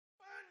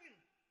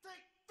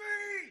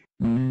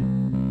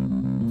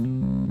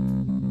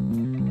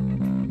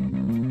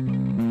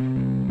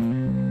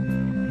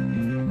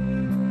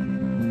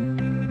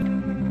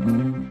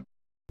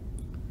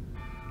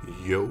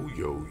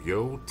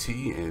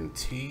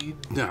TNT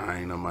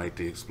Dynamite,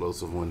 the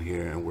explosive one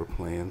here, and we're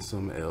playing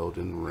some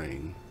Elden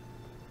Ring.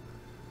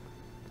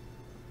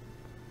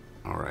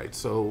 Alright,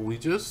 so we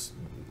just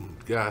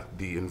got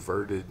the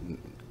inverted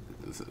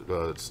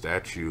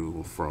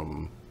statue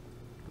from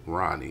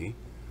Ronnie.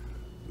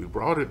 We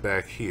brought it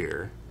back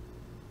here,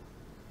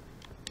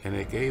 and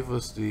it gave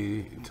us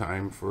the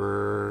time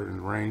for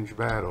range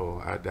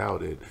battle. I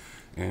doubt it.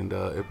 And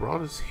it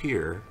brought us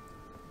here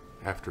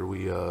after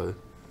we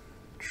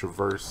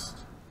traversed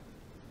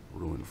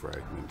ruin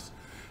fragments.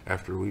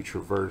 After we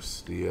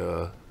traversed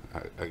the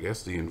I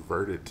guess the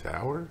inverted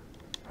tower,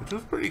 which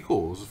was pretty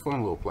cool. It was a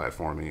fun little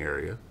platforming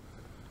area.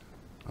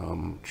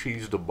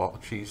 Cheesed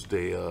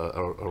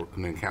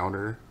an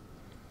encounter,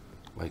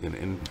 like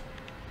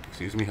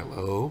excuse me,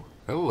 hello.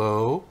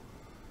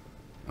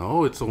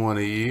 Oh, it's one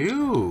of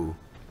you.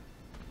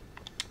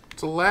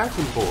 It's a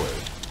laughing boy.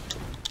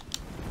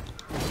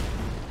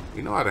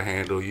 We know how to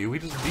handle you. We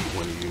just beat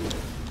one of you.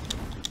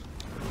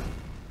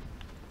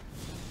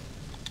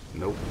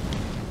 Nope.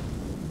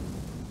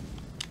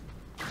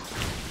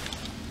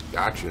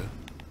 Gotcha.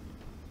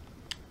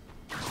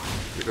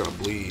 You're gonna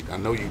bleed. I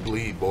know you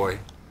bleed, boy.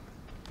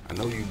 I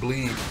know you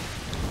bleed.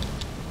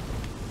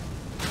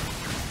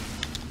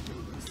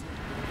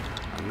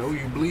 I know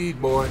you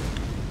bleed, boy.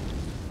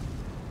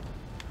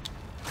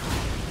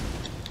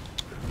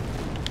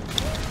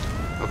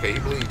 Okay, he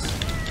bleeds.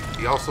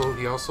 He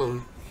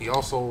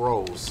also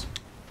rolls.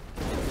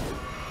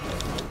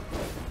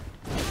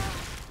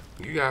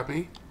 You got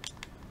me.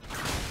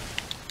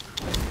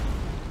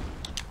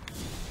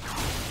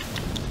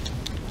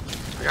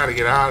 I gotta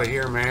get out of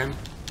here, man.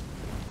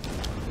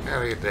 I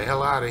gotta get the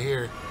hell out of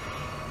here.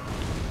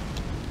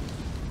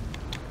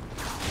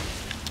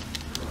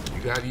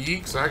 You got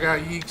yeeks? I got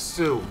yeeks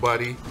too,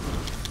 buddy.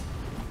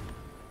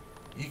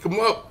 Yeek 'em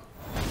up.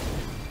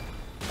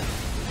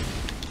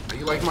 How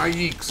you like my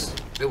yeeks?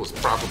 It was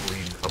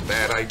probably a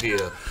bad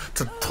idea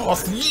to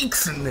toss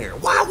yeeks in there.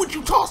 Why would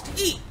you toss the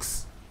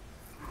yeeks?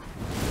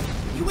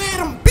 You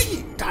had them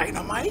beat,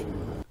 Dynamite.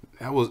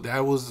 That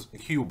was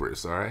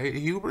hubris, all right?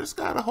 Hubris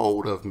got a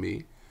hold of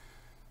me.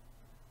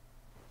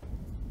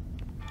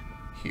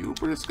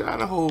 Hubris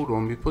got a hold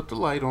on me. Put the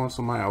light on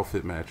so my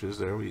outfit matches.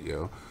 There we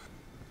go.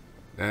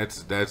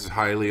 That's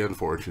highly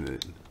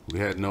unfortunate. We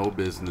had no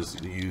business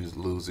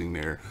losing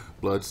there.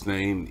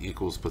 Bloodstain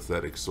equals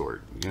pathetic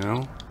sort, you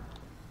know?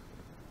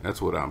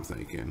 That's what I'm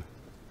thinking.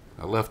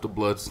 I left a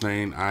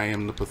bloodstain. I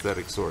am the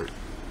pathetic sort.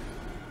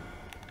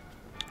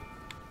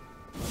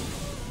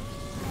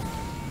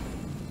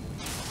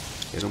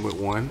 Hit him with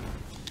one.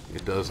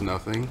 It does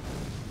nothing.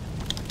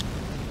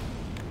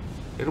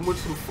 Hit him with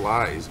some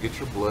flies. Get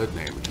your blood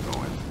damage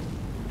going.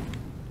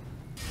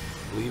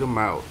 Bleed him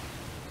out.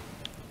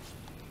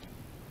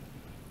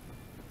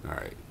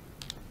 Alright.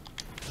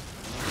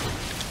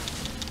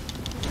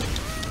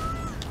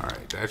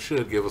 Alright, that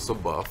should give us a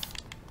buff.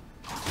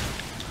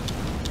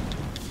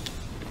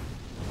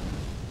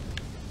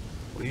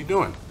 What are you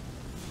doing?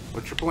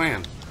 What's your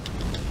plan?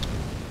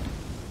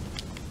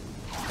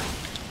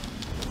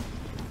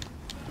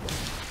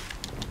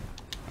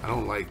 I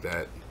don't like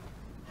that.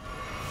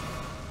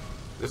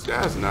 This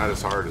guy's not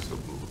as hard as the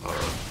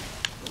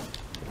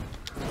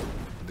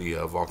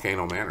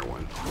Volcano Manor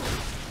one.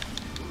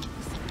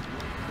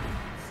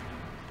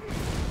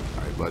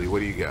 Alright, buddy, what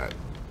do you got?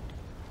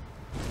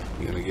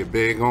 You gonna get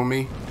big on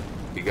me?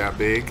 He got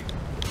big.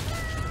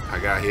 I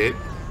got hit.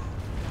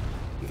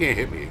 He can't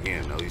hit me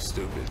again, though. He's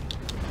stupid.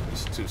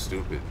 He's too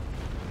stupid.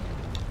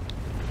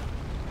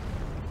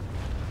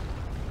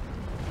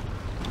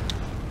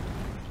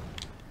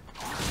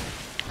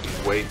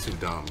 He's way too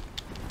dumb.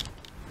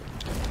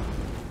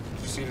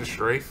 Did you see the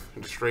strafe?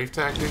 The strafe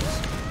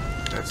tactics?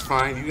 That's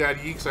fine. You got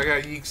yeeks. I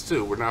got yeeks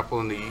too. We're not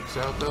pulling the yeeks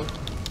out though.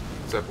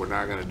 Except we're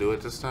not gonna do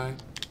it this time.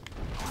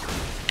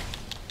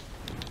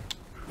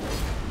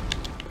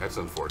 That's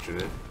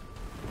unfortunate.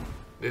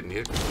 Didn't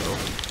hit me though.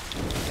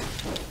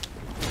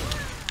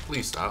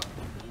 Please stop.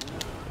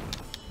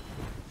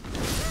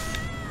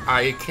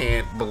 I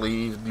can't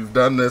believe you've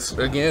done this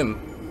again.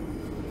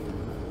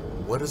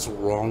 What is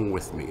wrong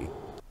with me?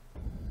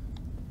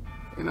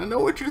 And I know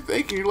what you're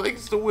thinking. You're like,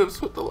 it's the whips.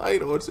 Put the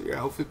light on so your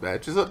outfit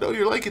matches. I know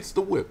you're like, it's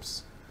the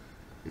whips.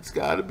 It's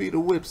gotta be the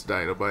whips,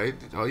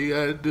 Dynamite. All you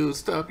gotta do is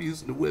stop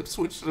using the whips,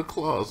 switch to the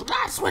claws. I'm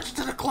not switching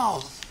to the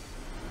claws.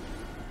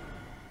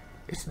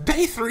 It's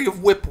day 3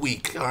 of whip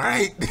week,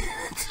 alright?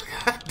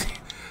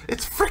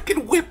 It's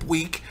freaking whip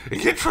week,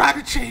 and you're trying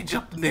to change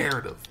up the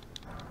narrative.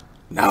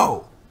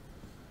 No.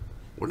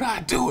 We're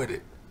not doing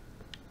it.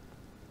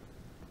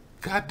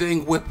 God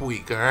dang whip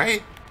week,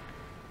 alright?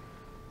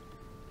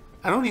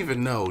 I don't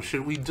even know.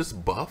 Should we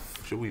just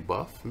buff? Should we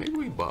buff? Maybe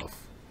we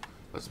buff.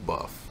 Let's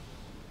buff.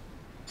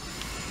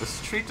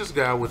 Let's treat this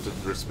guy with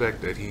the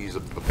respect that he's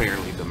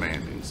apparently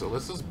demanding. So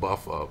let's just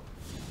buff up.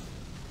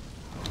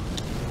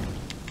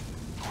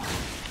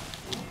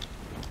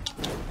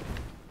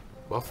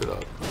 Buff it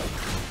up.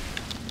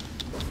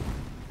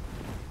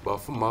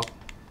 Buff him up.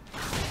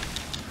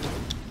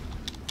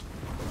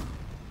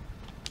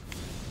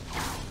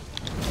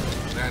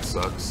 That's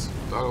sucks.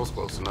 Thought I was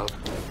close enough.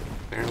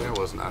 Apparently I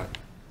was not.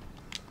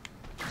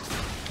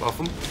 Buff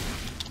him.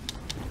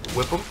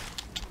 Whip him.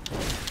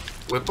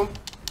 Whip him.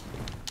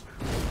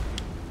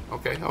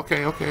 Okay,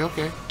 okay, okay,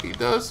 okay. He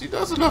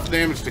does enough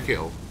damage to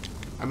kill.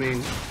 I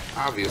mean,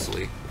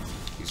 obviously.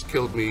 He's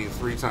killed me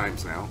 3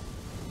 times now.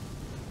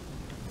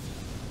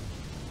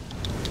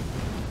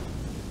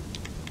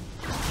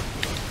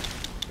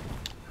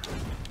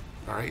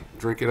 Alright,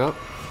 drink it up.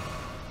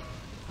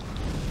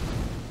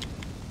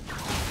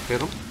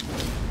 Hit him.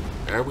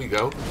 There we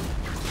go.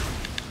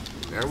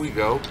 There we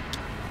go.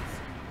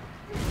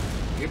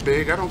 Get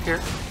big, I don't care.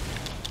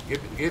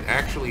 Get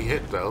actually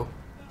hit though.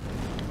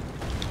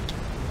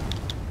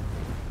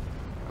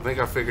 I think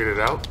I figured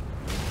it out.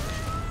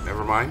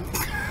 Never mind.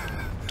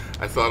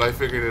 I thought I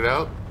figured it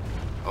out.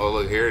 Oh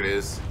look, here it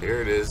is.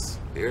 Here it is.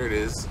 Here it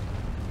is.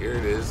 Here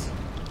it is.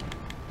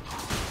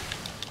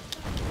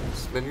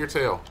 Spin your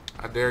tail.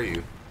 I dare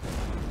you.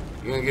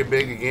 You gonna get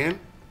big again?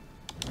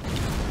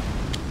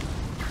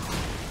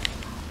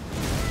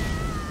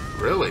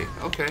 Really?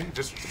 Okay,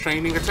 just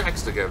chaining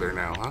attacks together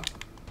now, huh?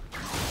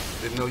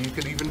 Didn't know you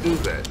could even do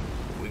that.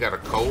 We got a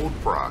cold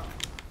proc.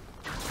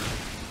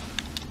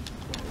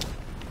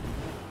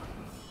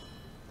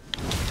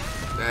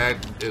 That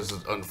is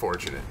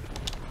unfortunate.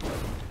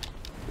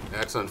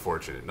 That's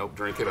unfortunate. Nope,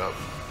 drink it up.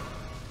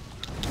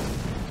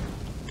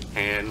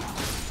 And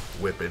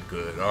whip it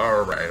good.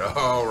 Alright,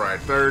 alright.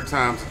 3rd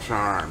time's a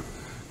charm.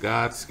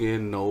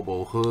 Godskin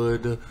Noble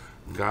Hood.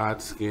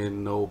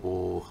 Godskin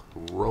Noble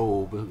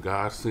Robe.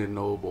 Godskin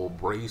Noble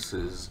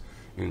Braces.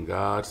 And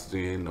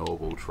Godskin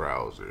Noble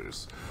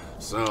Trousers.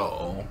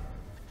 So,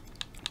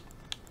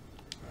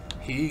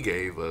 he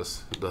gave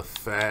us the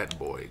Fat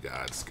Boy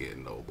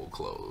Godskin Noble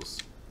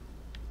Clothes.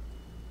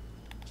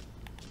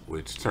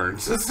 Which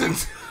turns us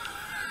into...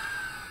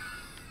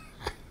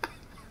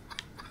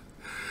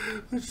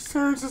 which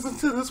turns us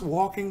into this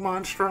walking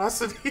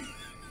monstrosity.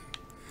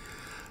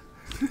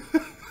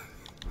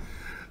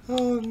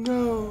 Oh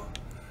no.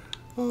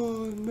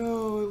 Oh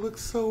no, it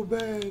looks so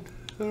bad.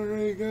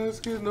 Alright guys,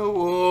 get no...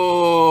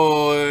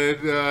 Oh,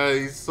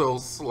 he's so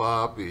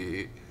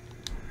sloppy.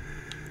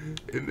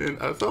 And then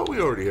I thought we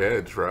already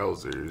had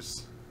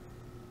trousers.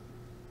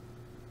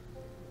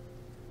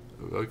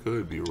 I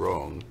could be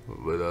wrong,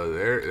 but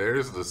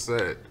there's the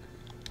set.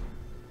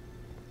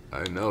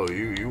 I know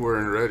you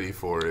weren't ready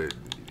for it.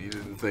 You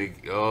didn't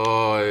think.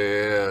 Oh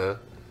yeah.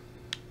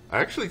 I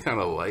actually kind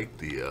of like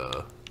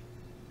the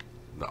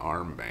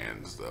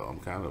armbands though. I'm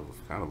kind of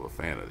a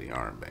fan of the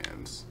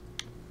armbands.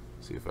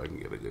 See if I can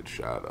get a good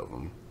shot of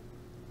them.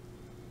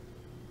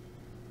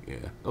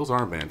 Yeah, those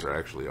armbands are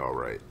actually all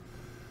right.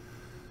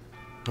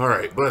 All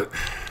right, but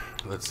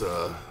let's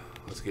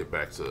get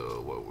back to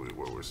what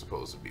we're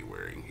supposed to be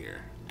wearing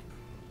here.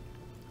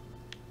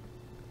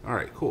 All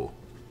right, cool.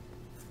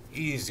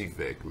 Easy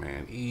Vyke,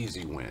 man.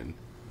 Easy win.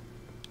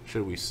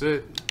 Should we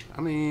sit?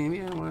 I mean,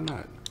 yeah, why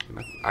not?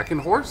 I can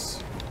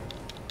horse?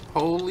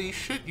 Holy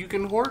shit, you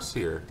can horse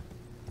here.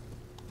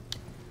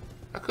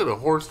 I could have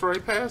horsed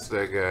right past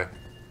that guy.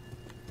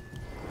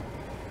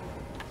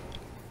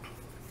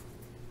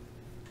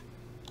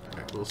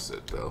 Alright, we'll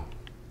sit though.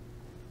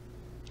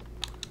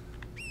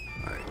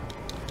 Alright,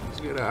 let's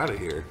get out of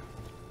here.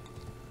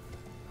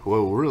 What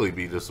will really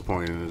be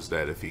disappointing is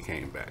that if he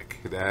came back.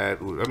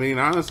 That would, I mean,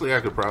 honestly, I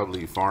could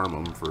probably farm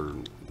him for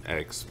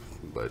X,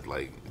 but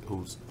like,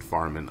 who's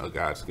farming a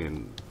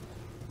Godskin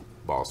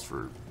boss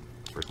for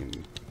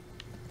freaking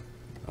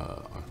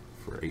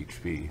for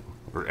HP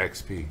or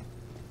XP?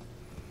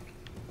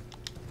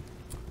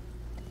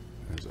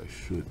 As I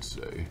should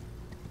say.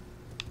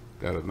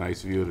 Got a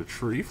nice view of the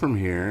tree from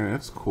here.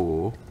 That's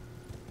cool.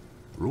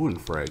 Ruin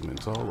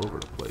fragments all over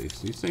the place.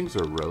 These things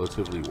are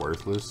relatively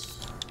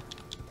worthless.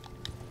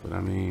 But I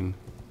mean,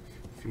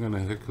 if you're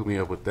gonna hook me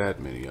up with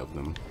that many of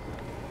them,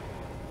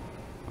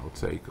 I'll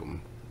take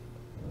them.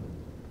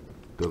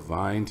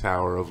 Divine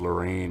Tower of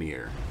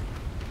Loranier.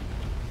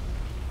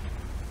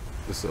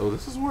 So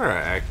this is where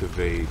I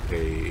activate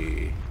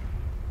a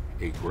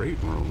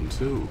great room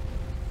too.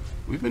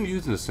 We've been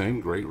using the same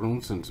great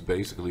room since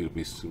basically the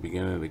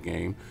beginning of the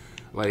game.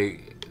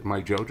 Like,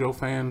 my JoJo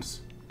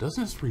fans,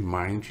 doesn't this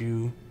remind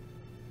you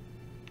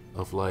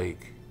of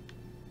like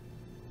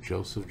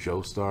Joseph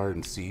Joestar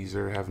and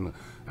Caesar having a,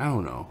 I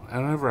don't know.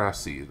 Whenever I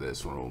see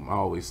this room, I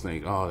always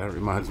think, oh, that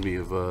reminds me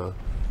of a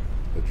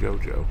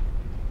JoJo.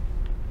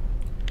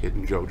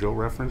 Hidden JoJo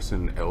reference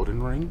in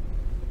Elden Ring.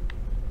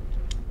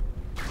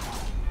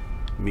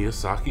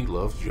 Miyazaki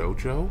loves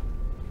JoJo.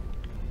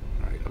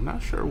 Alright, I'm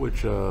not sure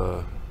which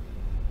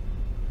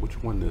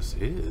one this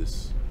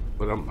is,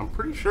 but I'm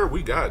pretty sure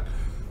we got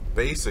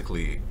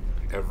basically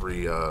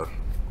every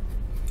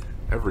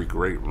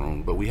great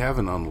room, but we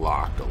haven't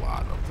unlocked a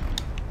lot of them.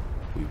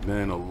 We've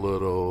been a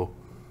little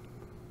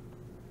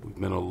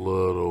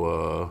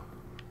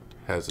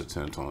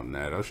hesitant on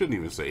that. I shouldn't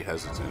even say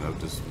hesitant. I've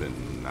just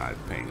been not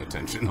paying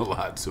attention a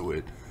lot to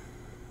it.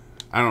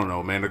 I don't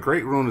know, man. The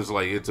Great Rune is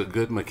like, it's a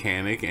good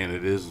mechanic, and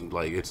it is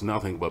like, it's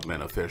nothing but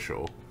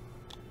beneficial.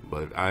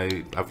 but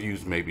I've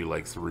used maybe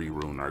like 3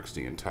 rune arcs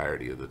the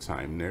entirety of the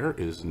time. There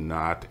is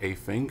not a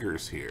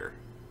fingers here.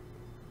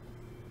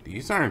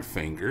 These aren't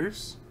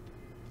fingers.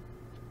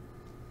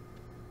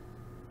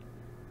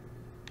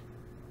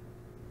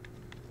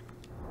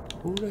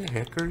 Who the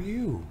heck are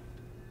you?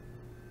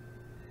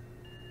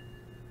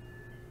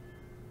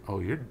 Oh,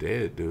 you're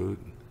dead, dude.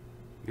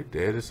 You're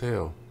dead as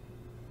hell.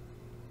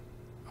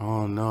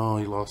 Oh no,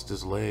 he lost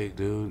his leg,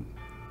 dude.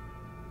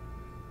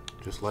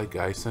 Just like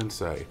Guy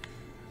Sensei.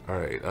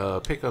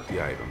 Alright, pick up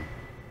the item.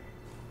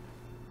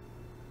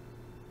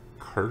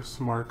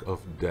 Curse Mark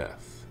of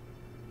Death.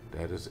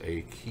 That is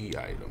a key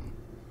item.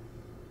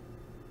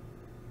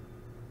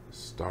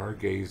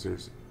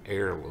 Stargazer's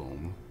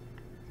Heirloom.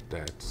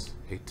 That's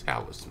a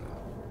talisman.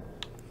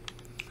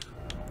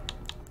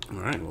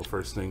 Alright, well,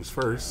 first things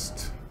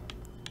first.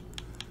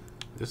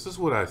 This is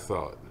what I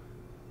thought.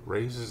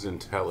 Raises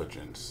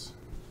intelligence.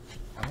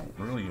 I don't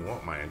really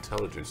want my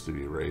intelligence to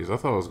be raised. I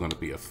thought it was going to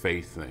be a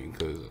faith thing,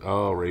 because,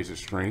 oh, raises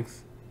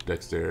strength,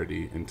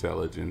 dexterity,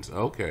 intelligence.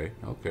 Okay,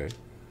 okay.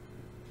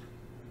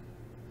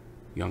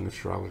 Young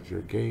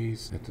astrologer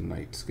gazed at the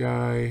night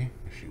sky.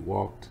 As she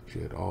walked, she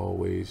had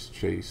always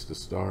chased the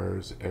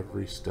stars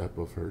every step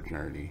of her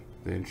journey.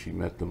 Then she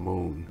met the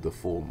moon, the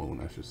full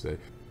moon, I should say.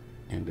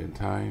 And in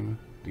time,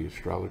 the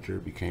astrologer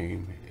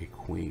became a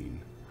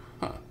queen.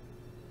 Huh.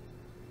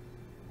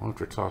 I wonder if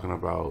they're talking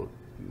about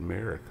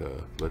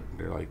America, but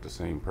they're like the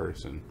same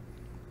person.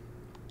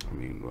 I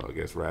mean, well, I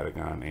guess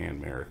Radagon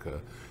and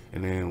America.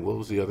 And then what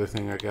was the other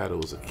thing I got? It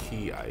was a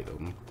key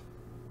item,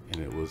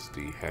 and it was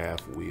the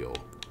half wheel.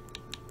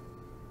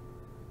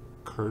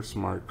 Curse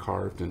mark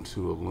carved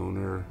into a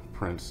lunar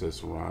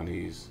Princess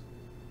Rani's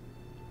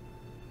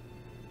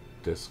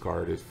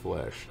discarded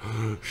flesh.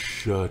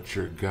 Shut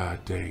your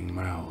goddamn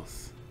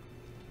mouth.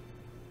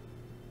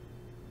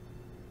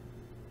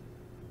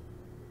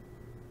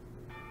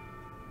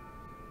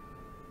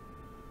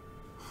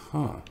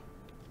 Huh.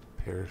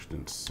 Perished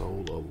in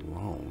soul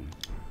alone.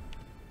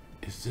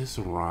 Is this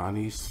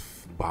Ronnie's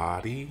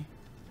body?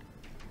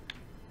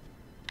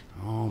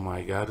 Oh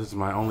my god, this is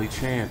my only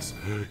chance.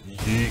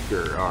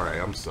 Yeeker.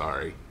 Alright, I'm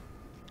sorry.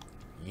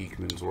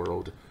 Yeekman's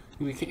World.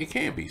 It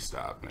can't be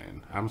stopped,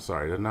 man. I'm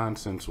sorry, the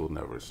nonsense will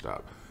never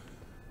stop.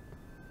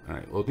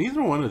 Alright, well,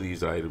 neither one of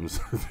these items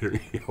are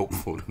very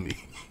helpful to me.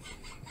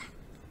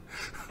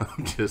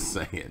 I'm just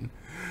saying.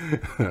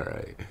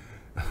 Alright.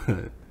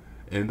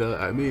 And,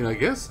 I mean, I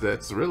guess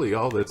that's really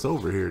all that's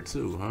over here,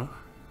 too, huh?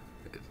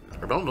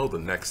 I don't know the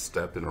next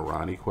step in a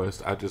Ronnie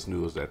quest. I just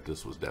knew that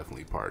this was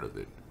definitely part of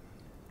it.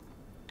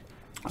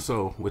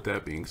 So, with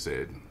that being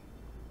said,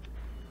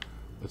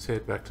 let's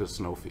head back to the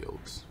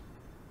snowfields.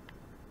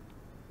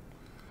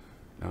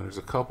 Now, there's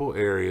a couple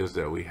areas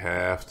that we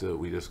have to,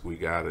 we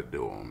gotta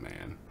do them,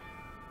 man.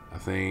 I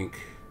think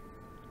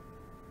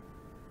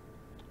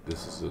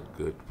this is a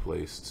good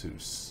place to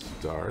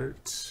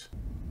start.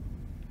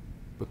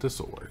 But this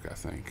will work, I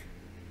think.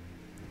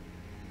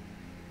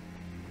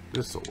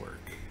 This will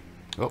work.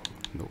 Oh,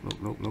 nope, nope,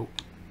 nope, nope.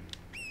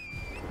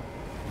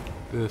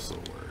 This will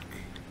work.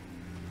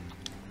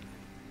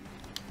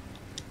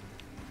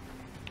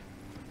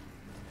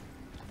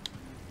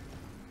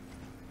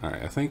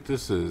 Alright, I think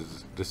this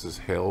is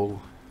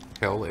hell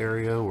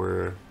area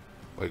where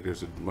like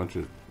there's a bunch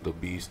of the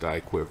beast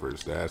eye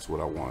quivers. That's what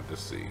I want to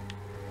see.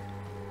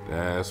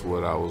 That's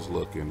what I was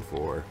looking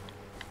for.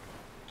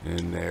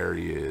 And there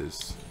he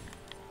is.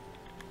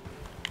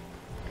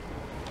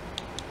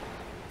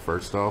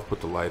 First off,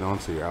 put the light on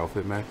so your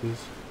outfit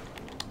matches.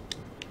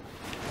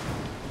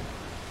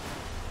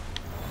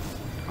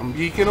 I'm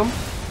yeeking him.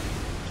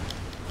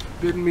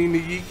 Didn't mean to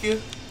yeek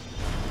you.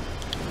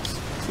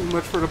 Too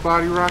much for the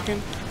body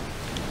rocking.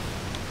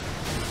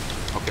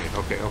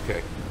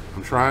 Okay.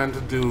 I'm trying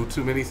to do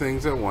too many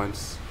things at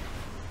once,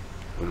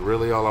 when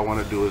really all I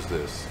want to do is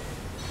this.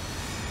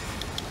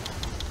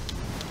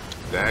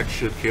 That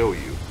should kill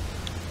you.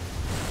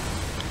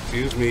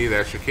 Excuse me,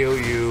 that should kill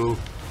you.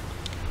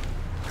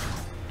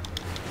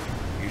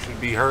 You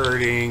should be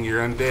hurting.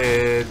 You're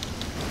undead.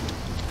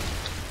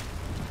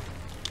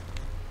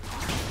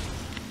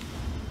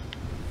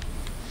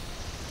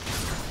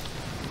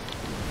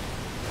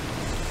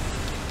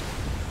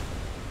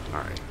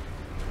 Alright.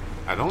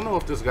 I don't know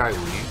if this guy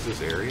leaves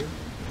this area.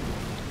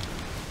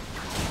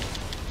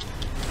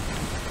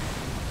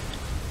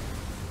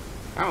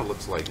 Kind of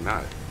looks like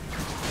not.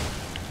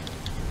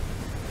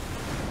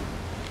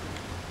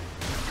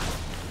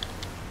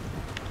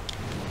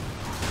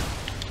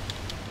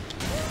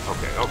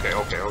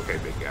 Okay,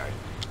 big guy.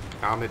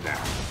 Calm it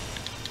down.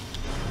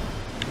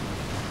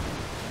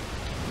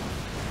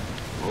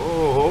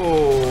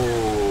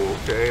 Oh,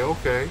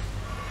 okay.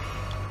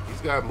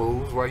 He's got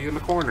moves. Why are you in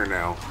the corner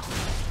now?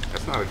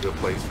 That's not a good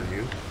place for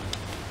you.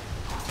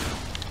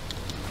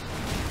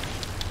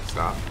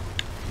 Stop.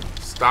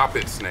 Stop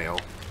it, snail.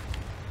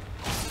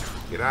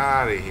 Get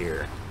out of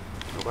here.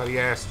 Nobody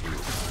asked you.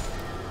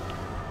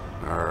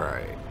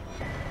 Alright.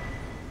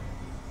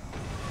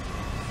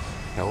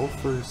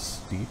 Helfer's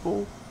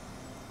Steeple?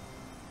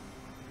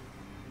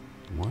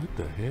 What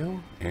the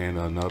hell? And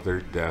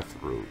another death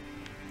root.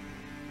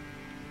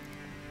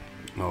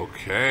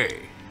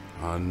 Okay.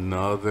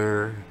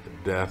 Another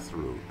death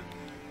root.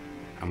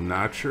 I'm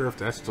not sure if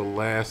that's the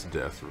last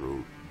death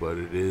root, but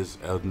it is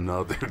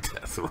another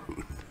death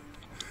root.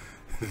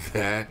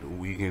 That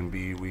we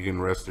can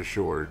rest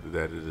assured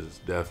that it is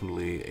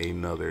definitely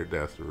another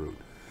death root.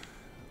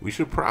 We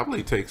should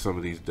probably take some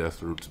of these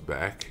death roots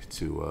back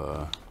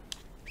to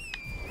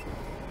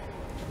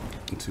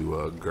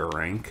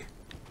Garank.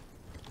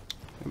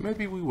 And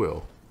maybe we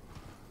will.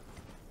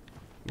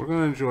 We're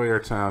gonna enjoy our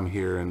time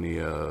here in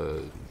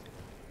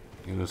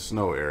the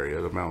snow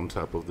area, the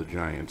mountaintop of the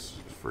giants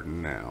for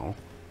now.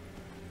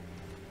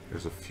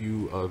 There's a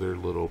few other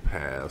little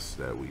paths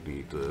that we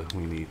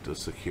need to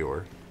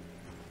secure.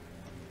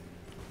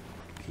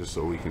 Just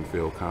so we can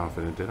feel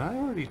confident. Did I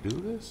already do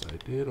this? I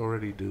did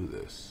already do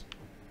this.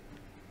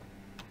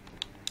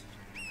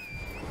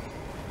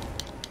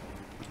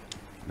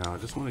 Now I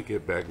just want to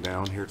get back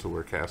down here to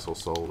where Castle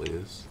Sol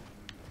is.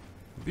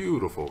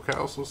 Beautiful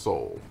Castle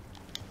Sol.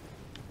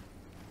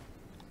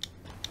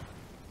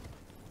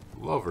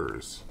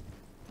 Lovers.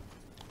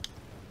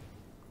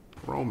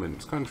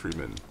 Romans,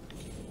 countrymen.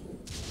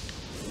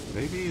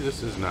 Maybe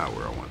this is not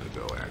where I want to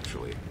go,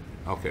 actually.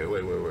 Okay,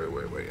 wait.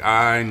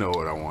 I know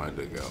what I wanted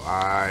to go.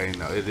 I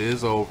know. It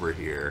is over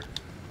here,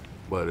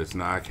 but it's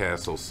not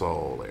Castle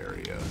Sol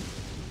area.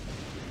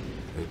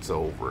 It's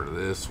over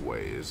this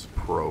way is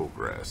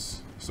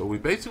progress. So we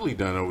basically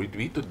done it. We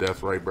beat the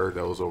Deathrite bird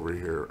that was over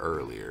here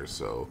earlier.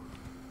 So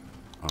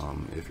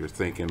if you're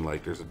thinking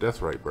like there's a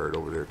Deathrite bird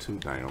over there too,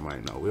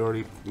 Dinomight, no, we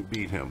already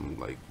beat him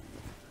like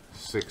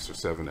 6 or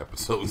 7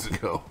 episodes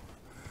ago.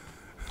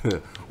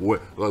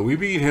 Like we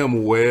beat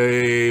him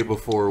way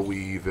before we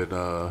even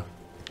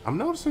I'm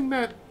noticing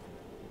that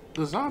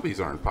the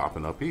zombies aren't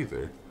popping up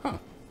either. Huh.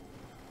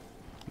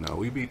 No,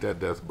 we beat that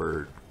death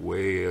bird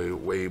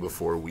way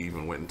before we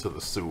even went into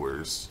the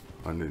sewers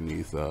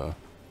underneath I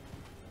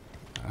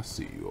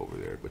see you over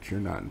there, but you're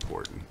not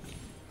important.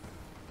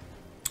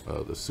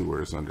 The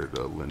sewers under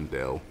the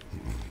Lindell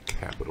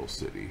capital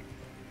city.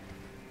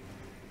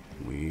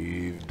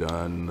 We've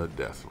done the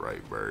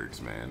Deathrite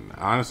birds, man.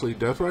 Honestly,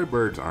 Deathrite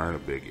birds aren't a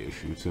big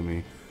issue to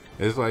me.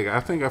 It's like, I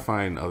think I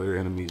find other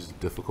enemies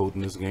difficult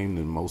in this game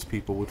than most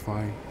people would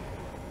find.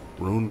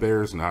 Rune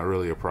bears, not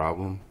really a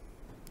problem.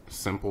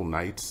 Simple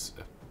knights,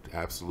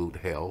 absolute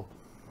hell.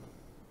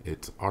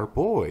 It's our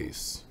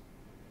boys.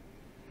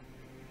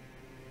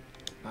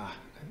 Ah,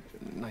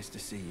 nice to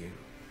see you.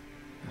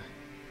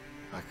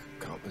 I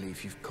can't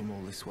believe you've come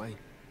all this way.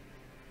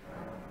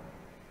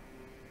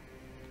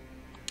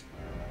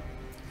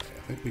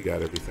 I think we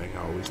got everything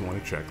I always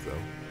want to check,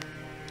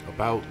 though.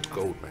 About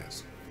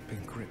Goldmask.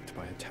 Been gripped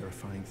by a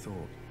terrifying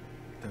thought.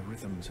 The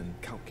rhythms and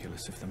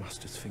calculus of the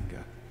Master's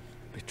finger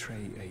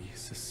betray a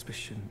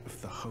suspicion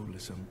of the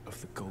holism of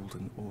the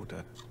Golden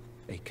Order.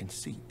 A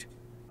conceit,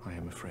 I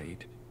am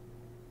afraid,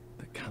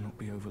 that cannot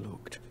be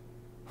overlooked.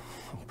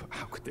 Oh, but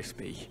how could this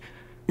be?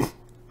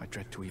 I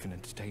dread to even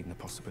entertain the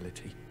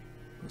possibility,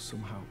 but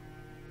somehow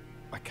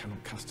I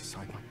cannot cast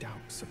aside my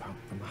doubts about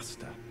the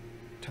Master.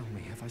 Tell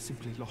me, have I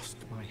simply lost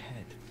my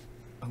head?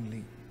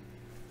 Only,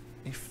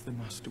 if the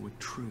Master were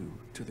true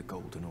to the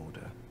Golden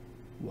Order,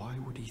 why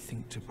would he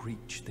think to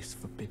breach this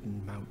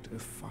forbidden mount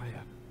of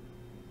fire?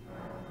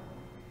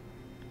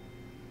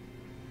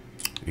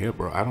 Yeah,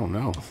 bro, I don't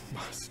know. Oh,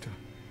 Master,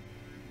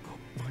 put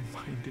my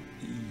mind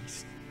at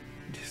ease.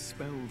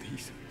 Dispel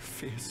these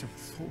fearsome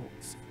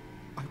thoughts.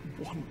 I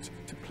want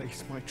to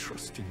place my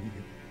trust in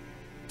you,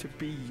 to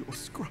be your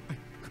scribe.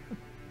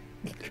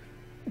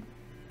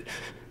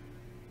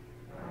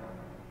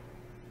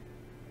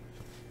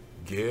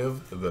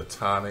 Give the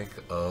tonic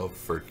of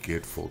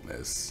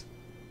forgetfulness.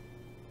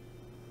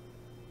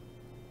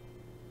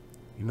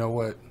 You know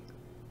what?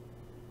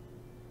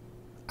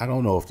 I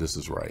don't know if this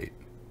is right.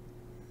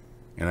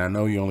 And I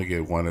know you only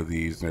get one of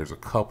these, and there's a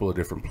couple of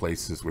different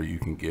places where you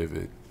can give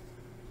it.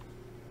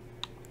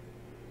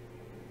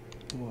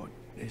 What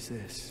is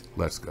this?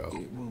 Let's go.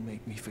 It will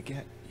make me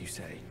forget, you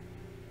say,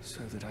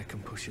 so that I can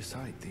push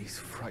aside these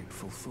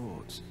frightful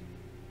thoughts.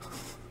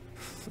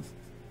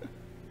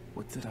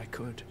 Would that I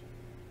could.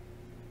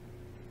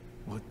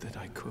 Would that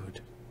I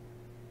could.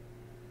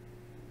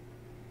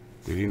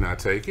 Did he not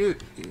take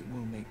it? It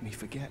will make me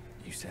forget,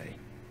 you say,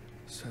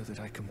 so that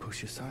I can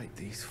push aside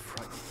these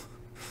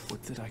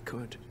Would that I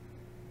could.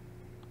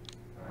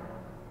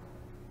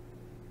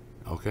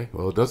 Okay,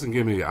 well, it doesn't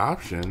give me the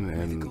option,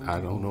 and I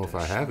don't know if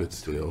I have it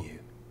still.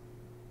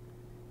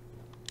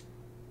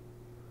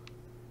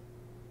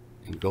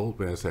 And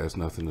Goldmask has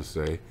nothing to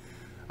say.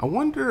 I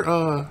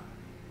wonder,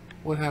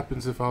 what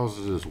happens if I was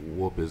to just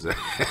whoop his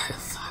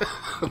ass?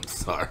 I'm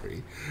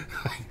sorry.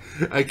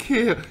 I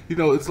can't, you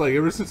know, it's like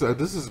ever since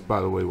this is,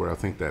 by the way, where I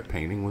think that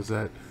painting was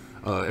at.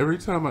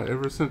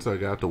 Ever since I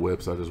got the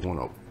whips, I just want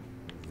to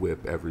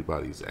whip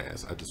everybody's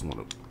ass. I just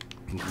want to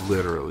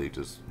literally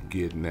just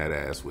get in that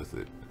ass with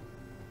it.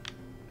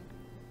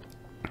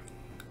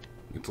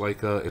 It's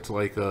like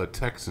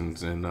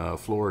Texans and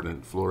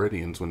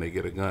Floridians when they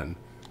get a gun.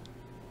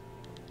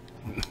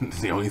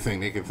 The only thing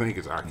they can think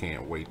is, I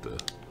can't wait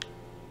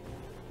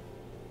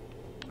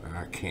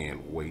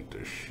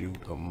to shoot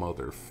a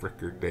mother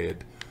fricker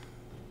dead.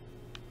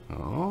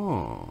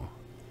 Oh.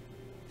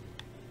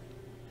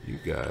 You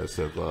guys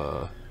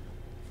have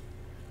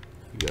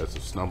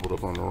stumbled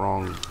up on the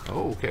wrong.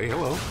 Oh, okay,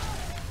 hello.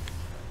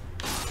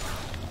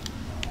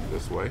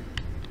 This way.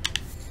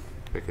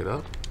 Pick it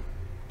up.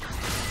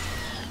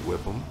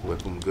 Whip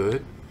them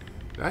good.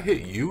 Did I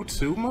hit you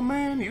too, my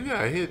man? You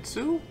got hit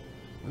too?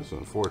 That's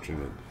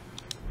unfortunate.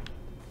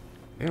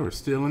 They were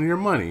stealing your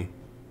money.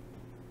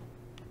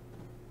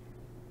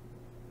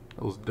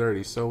 Those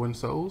dirty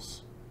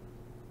so-and-sos.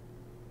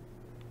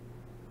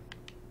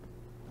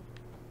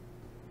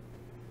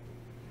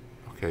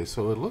 Okay,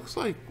 so it looks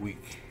like we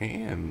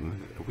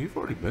can. We've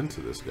already been to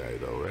this guy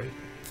though, right?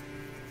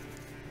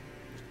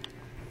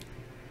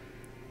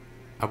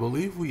 I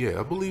believe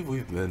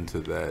we've been to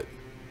that.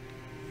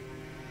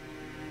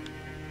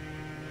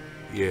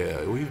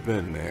 Yeah, we've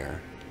been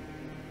there.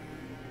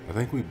 I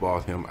think we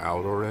bought him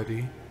out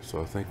already,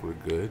 so I think we're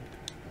good.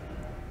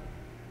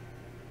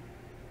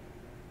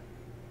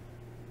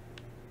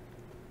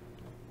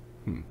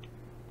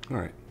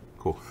 Alright,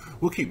 cool.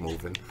 We'll keep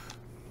moving.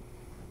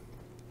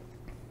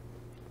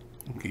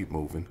 Keep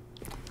moving.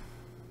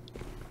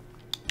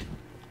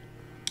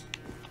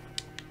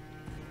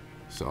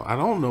 So I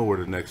don't know where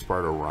the next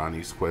part of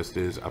Ronnie's quest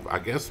is. I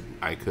guess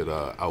I could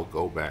I'll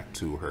go back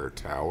to her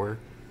tower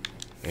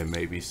and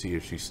maybe see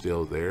if she's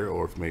still there,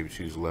 or if maybe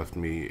she's left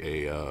me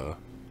a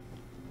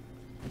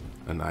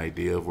an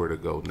idea of where to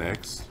go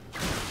next.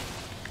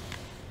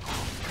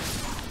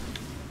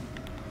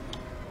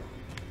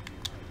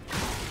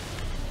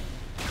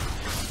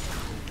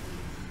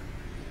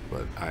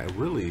 But I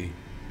really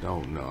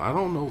don't know. I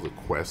don't know the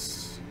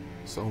quests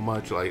so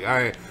much. Like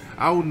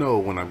I'll know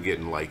when I'm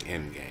getting like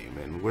end game,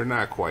 and we're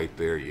not quite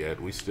there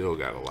yet. We still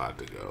got a lot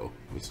to go.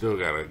 We still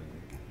gotta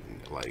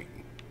like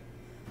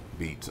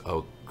beat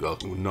a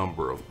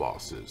number of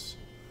bosses,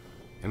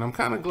 and I'm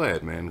kind of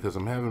glad, man, because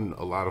I'm having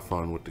a lot of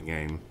fun with the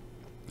game,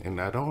 and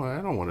I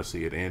don't want to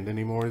see it end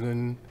any more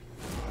than.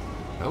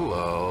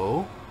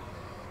 Hello.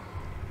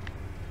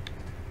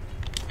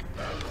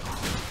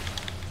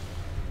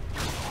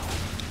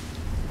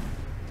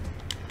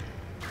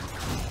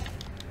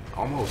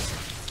 Almost.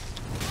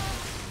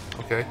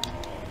 Okay.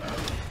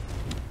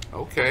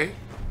 Okay.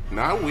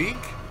 Not weak.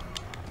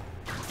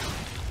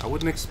 I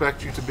wouldn't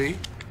expect you to be.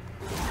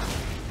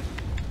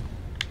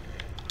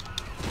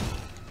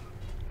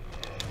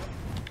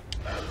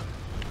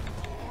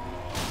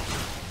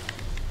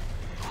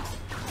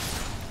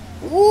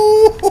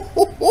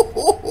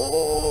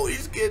 Ooh,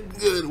 he's getting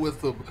good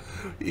with them.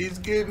 He's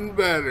getting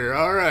better.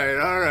 All right,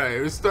 all right.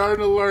 We're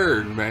starting to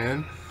learn,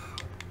 man.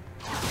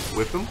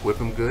 Whip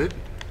him good.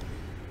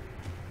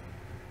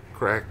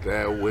 Crack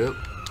that whip.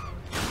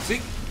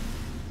 See?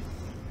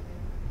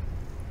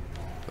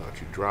 Thought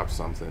you dropped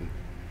something.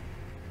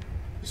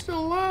 You still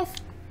alive?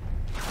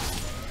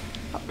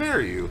 How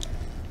dare you?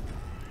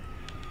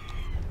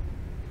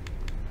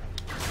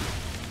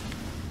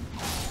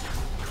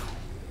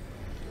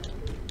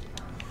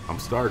 I'm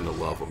starting to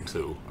love them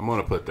too. I'm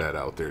gonna put that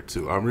out there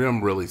too.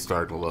 I'm really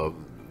starting to love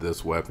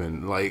this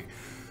weapon. Like,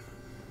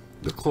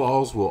 the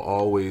claws will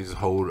always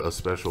hold a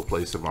special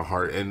place in my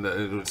heart. And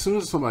as soon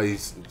as somebody,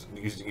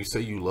 you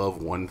say you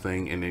love one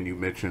thing and then you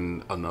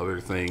mention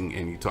another thing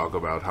and you talk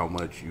about how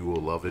much you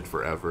will love it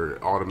forever,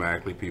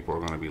 automatically people are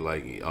going to be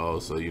like, oh,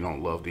 so you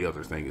don't love the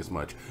other thing as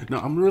much. No,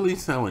 I'm really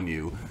telling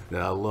you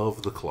that I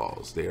love the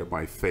claws. They are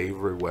my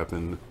favorite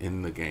weapon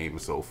in the game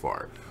so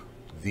far.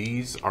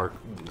 These are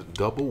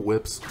double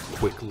whips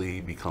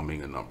quickly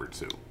becoming a number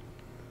 2.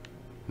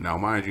 Now,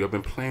 mind you, I've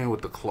been playing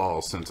with the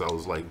claws since I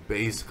was like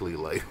basically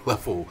like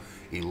level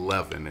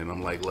 11, and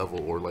I'm like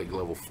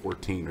level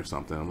 14 or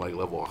something. I'm like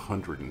level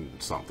 100 and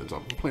something. So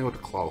I've been playing with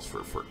the claws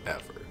for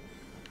forever,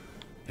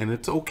 and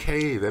it's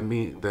okay. That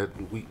means that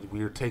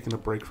we are taking a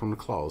break from the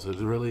claws. It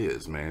really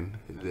is, man.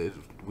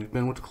 We've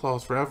been with the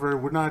claws forever.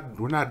 We're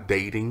not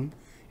dating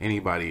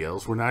anybody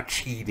else. We're not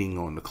cheating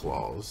on the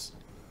claws.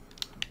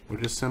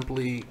 We're just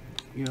simply,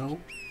 you know.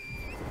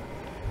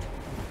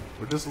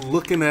 We're just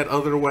looking at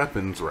other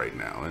weapons right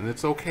now, and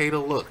it's okay to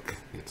look.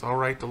 It's all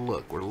right to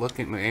look. We're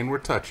looking and we're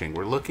touching.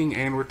 We're looking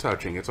and we're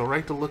touching. It's all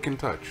right to look and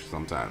touch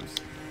sometimes.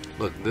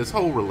 Look, this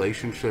whole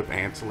relationship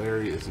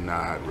ancillary is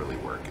not really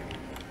working.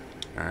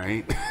 All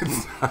right?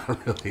 It's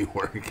not really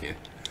working.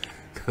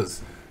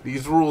 Because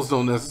these rules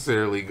don't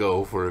necessarily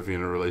go for if you're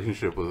in a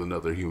relationship with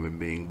another human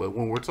being. But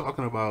when we're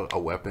talking about a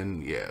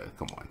weapon, yeah,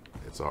 come on.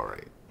 It's all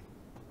right.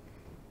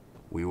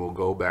 We will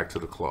go back to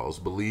the claws.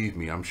 Believe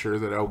me, I'm sure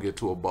that I'll get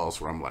to a boss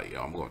where I'm like,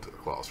 yo, I'm going to the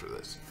claws for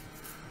this.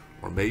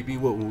 Or maybe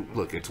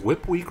look, it's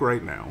whip week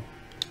right now.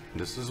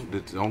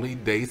 It's only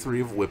day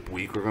 3 of whip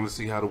week. We're gonna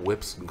see how the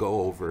whips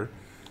go over.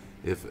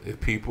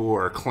 If people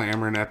are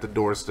clamoring at the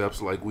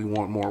doorsteps like we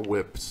want more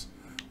whips,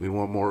 we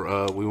want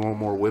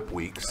more whip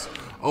weeks.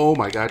 Oh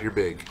my God, you're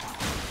big.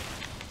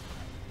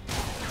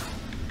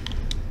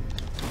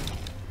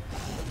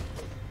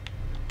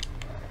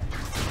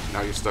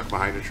 Now you're stuck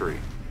behind a tree.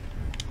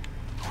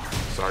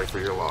 Sorry for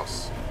your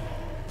loss.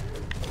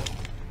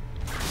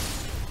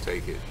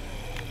 Take it.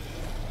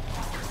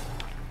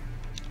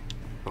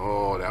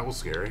 Oh, that was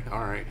scary.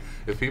 Alright.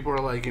 If people are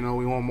like, you know,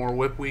 we want more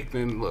whip week,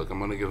 then look, I'm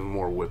gonna give them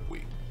more whip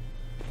week.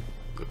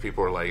 If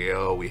people are like,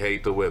 yo, we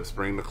hate the whips,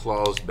 bring the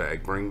claws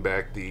back, bring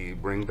back the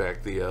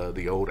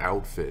old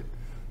outfit.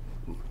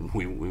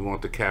 We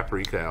want the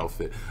Caprica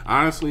outfit.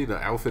 Honestly, the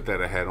outfit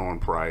that I had on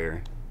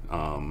prior,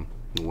 the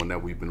one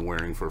that we've been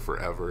wearing for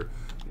forever,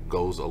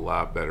 goes a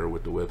lot better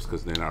with the whips,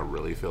 because then I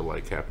really feel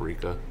like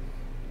Caprica.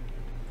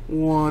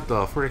 What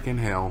the freaking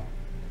hell?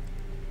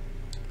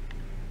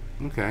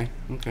 Okay,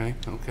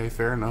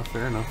 fair enough.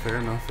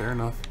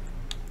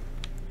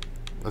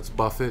 Let's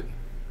buff it.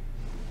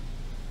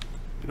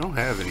 We don't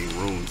have any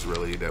runes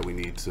really that we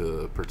need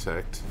to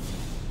protect.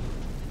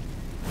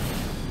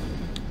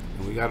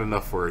 And we got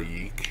enough for a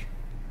yeek.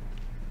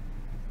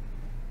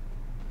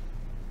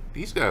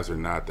 These guys are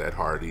not that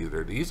hard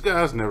either. These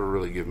guys never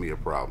really give me a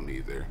problem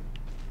either.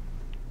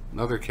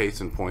 Another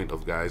case in point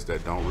of guys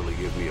that don't really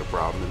give me a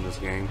problem in this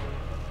game.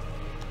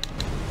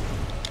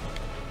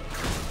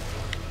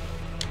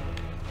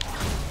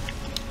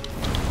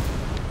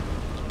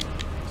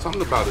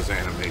 Something about his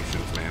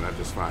animations, man, I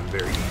just find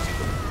very easy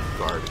to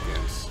guard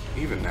against.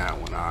 Even that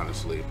one,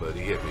 honestly, but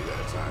he hit me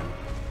that time.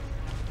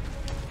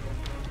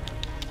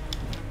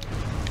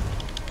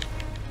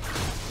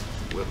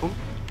 Whip him.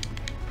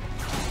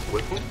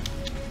 Whip him.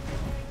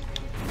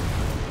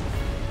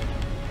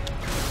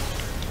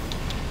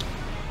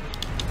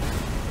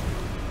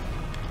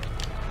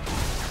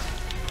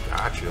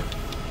 Gotcha.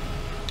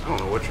 I don't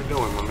know what you're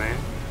doing, my man.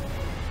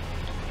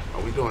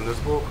 Are we doing this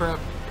bull crap?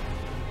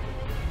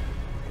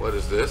 What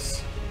is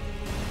this?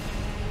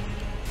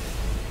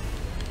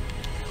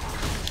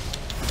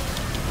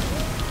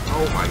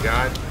 Oh my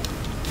god.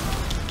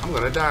 I'm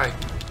gonna die.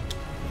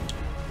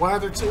 Why are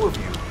there two of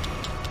you?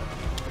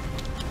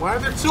 Why are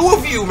there two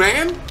of you,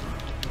 man?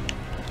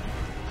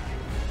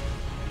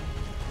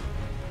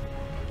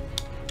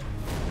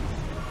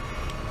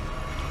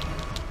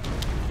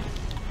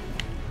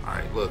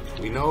 Alright, look,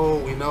 we know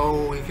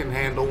we can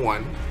handle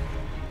one.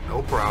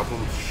 No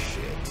problem.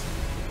 Shit.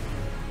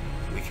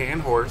 We can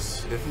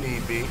horse if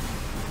need be.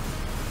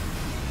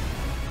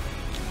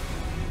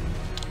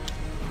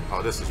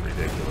 Oh, this is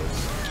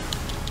ridiculous.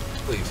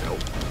 Please help.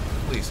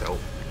 Please help.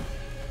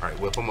 Alright,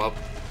 whip him up.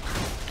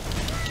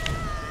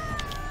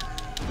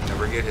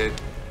 Never get hit.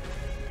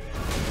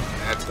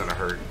 That's gonna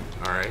hurt.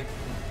 Alright.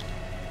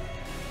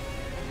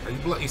 Are you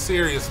bloody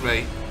serious,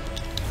 mate?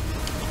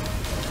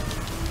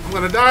 I'm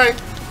gonna die.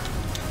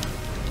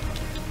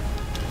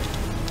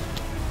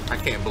 I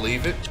can't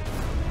believe it.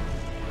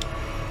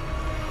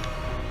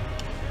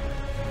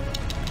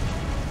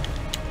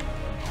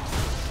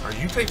 Are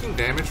you taking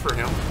damage for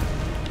him?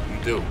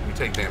 You do. You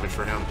take damage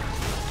for him.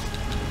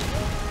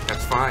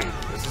 That's fine.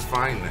 This is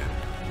fine then.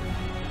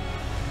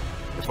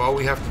 If all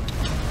we have to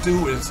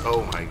do is,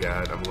 oh my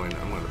god, I'm going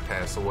to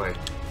pass away.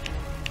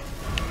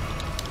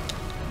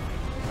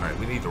 All right,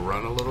 we need to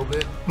run a little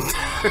bit.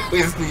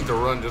 We just need to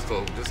run just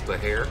a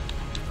hair.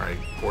 All right,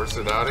 force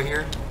it out of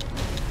here.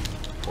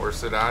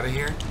 Force it out of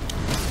here.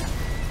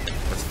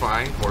 That's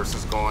fine. Horse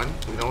is gone.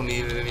 We don't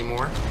need it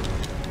anymore.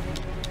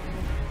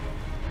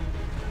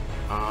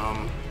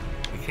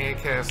 We can't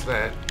cast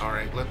that. All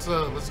right, let's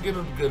get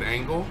a good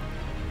angle.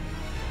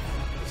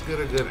 Let's get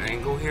a good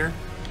angle here.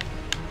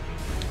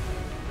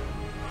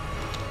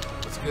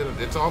 Let's get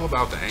a, it's all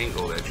about the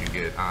angle that you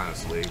get,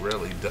 honestly.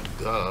 Really,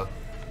 duh.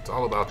 It's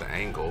all about the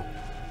angle.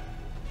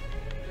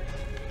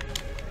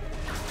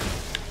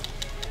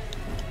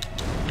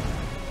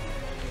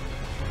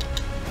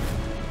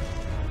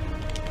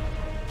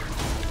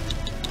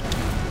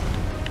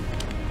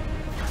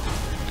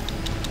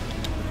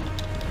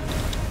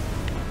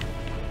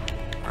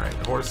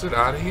 Horse it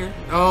out of here.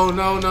 No.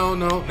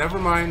 Never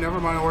mind.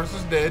 Horse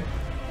is dead.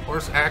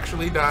 Horse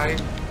actually died.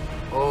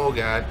 Oh,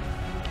 God.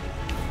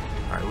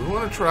 All right, we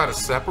want to try to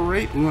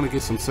separate. We want to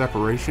get some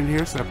separation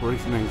here.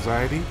 Separation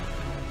anxiety.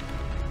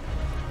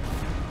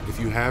 If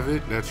you have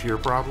it, that's your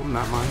problem,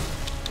 not mine.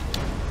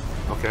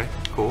 Okay,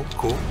 cool.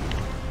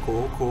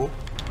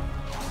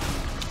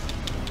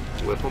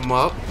 Whip them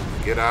up.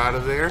 Get out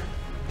of there.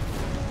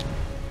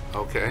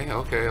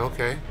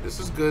 Okay. This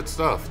is good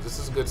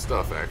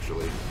stuff,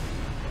 actually.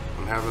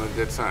 I'm having a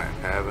good time.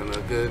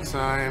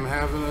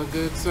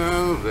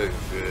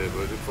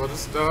 Looking for the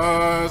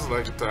stars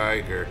like a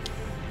tiger.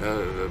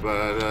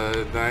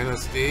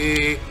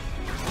 Dynasty.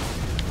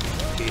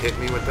 He hit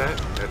me with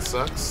that. That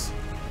sucks.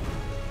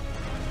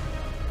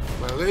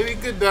 My lady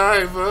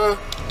Godiva.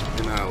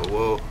 And now,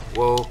 whoa,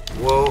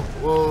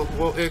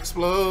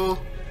 explode.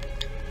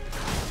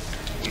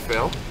 He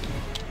fell.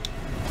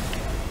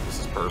 This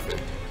is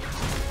perfect.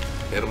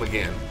 Hit him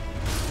again.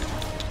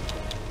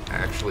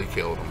 Actually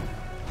killed him.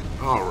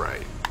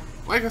 Alright.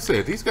 Like I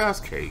said, these guys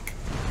cake.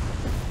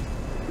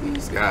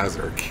 These guys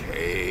are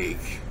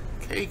cake.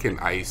 Cake and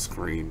ice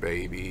cream,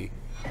 baby.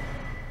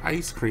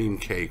 Ice cream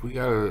cake. We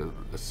got a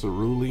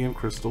cerulean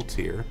crystal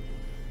tear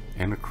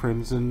and a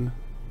crimson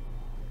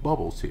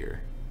bubble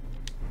tear.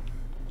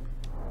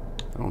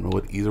 I don't know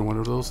what either one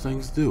of those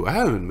things do. I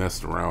haven't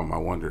messed around with my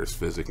Wondrous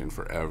Physic in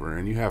forever,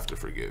 and you have to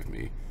forgive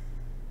me.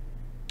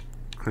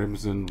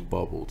 Crimson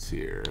Bubble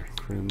Tier.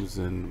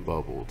 Crimson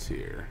Bubble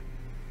Tier.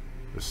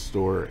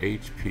 Restore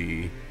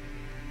HP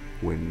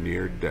when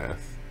near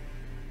death.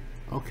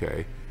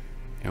 Okay.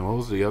 And what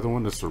was the other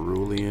one? The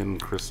Cerulean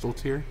Crystal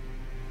Tier?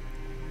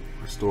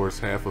 Restores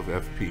half of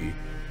FP.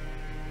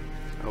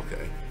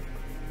 Okay.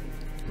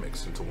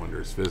 Mixed into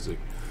Wondrous Physic.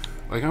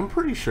 Like, I'm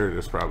pretty sure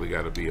there's probably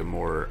got to be a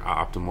more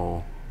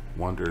optimal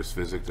Wondrous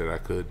Physic that I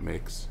could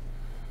mix.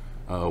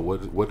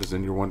 What is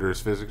in your Wondrous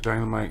Physic,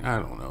 Dynamite? I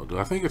don't know.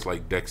 I think it's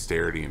like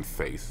Dexterity and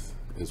Faith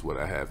is what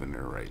I have in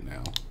there right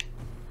now.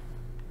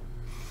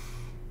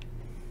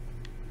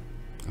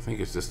 I think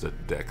it's just a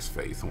Dex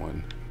Faith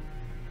one.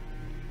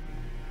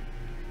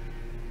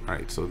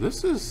 Alright, so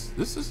this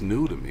is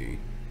new to me.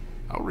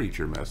 I'll read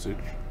your message.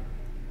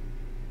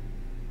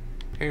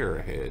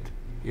 Pearhead.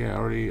 Yeah,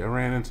 I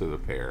ran into the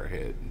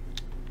Pearhead.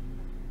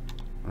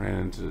 Ran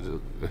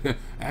into the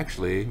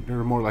actually, there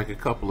were more like a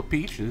couple of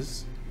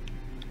peaches.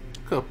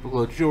 A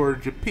couple of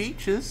Georgia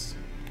peaches.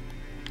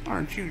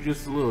 Aren't you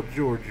just a little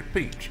Georgia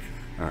peach?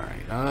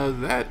 Alright,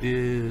 that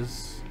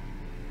is,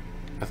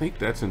 I think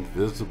that's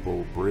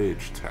Invisible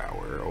Bridge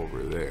Tower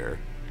over there.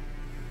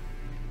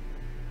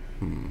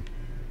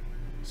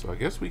 So I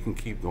guess we can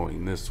keep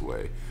going this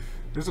way.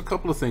 There's a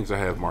couple of things I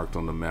have marked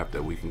on the map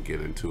that we can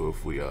get into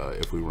if we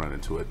run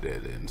into a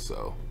dead end,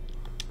 so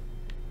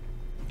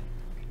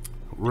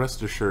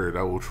rest assured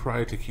I will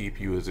try to keep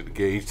you as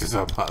engaged as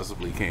I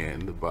possibly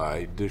can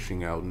by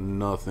dishing out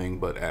nothing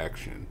but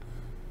action.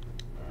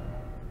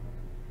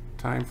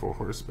 Time for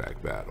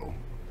horseback battle.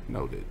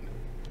 Noted.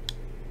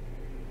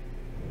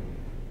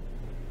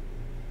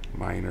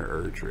 Minor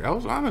Erdtree. I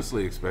was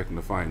honestly expecting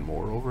to find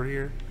more over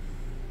here.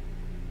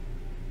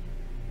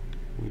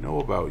 We know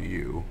about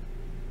you.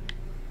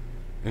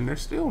 And there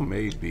still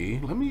may be.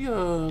 Let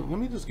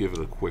me just give it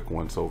a quick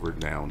once over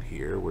down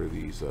here where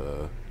these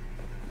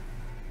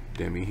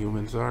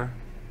demi-humans are.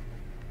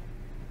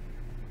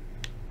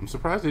 I'm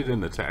surprised they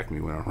didn't attack me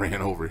when I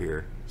ran over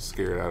here.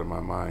 Scared out of my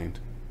mind.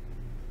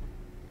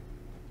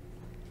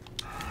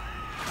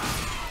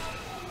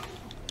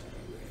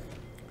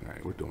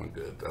 Alright, we're doing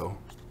good though.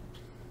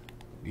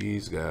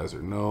 These guys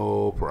are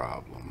no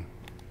problem.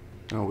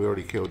 No, we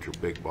already killed your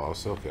big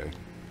boss. Okay.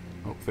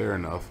 Oh, fair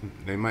enough.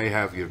 They may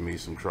have given me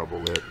some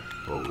trouble there.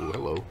 Oh,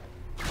 hello.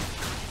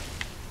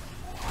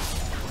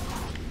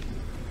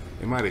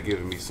 They might have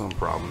given me some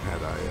problem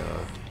had I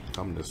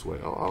come this way.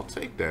 Oh, I'll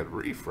take that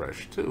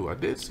refresh too. I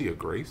did see a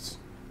grace,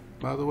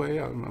 by the way.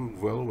 I'm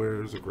well aware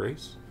there's a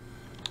grace.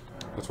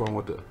 That's why I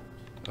want to.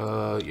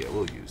 Yeah,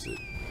 we'll use it.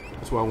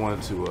 That's why I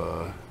wanted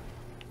to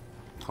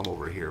come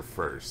over here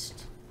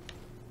first,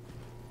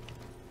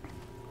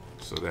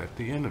 so that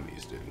the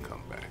enemies didn't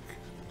come back.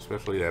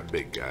 Especially that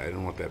big guy. I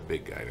don't want that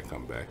big guy to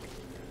come back.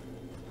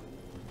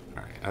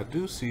 Alright, I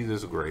do see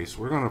this grace.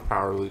 We're gonna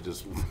probably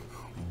just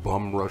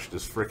bum rush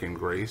this frickin'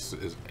 grace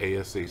as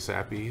ASA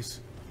Sappies.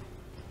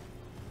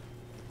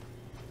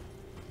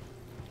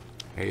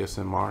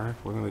 ASMR.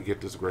 We're gonna get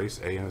this grace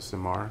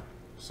ASMR.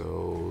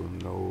 So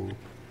no,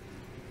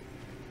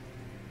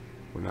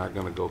 we're not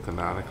gonna go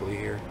canonically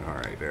here.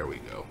 Alright, there we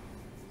go.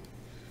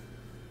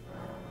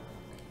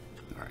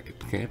 Alright,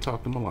 can't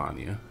talk to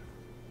Melania.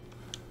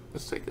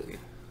 Let's take a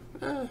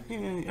you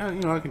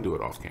know, I can do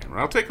it off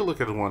camera. I'll take a look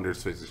at the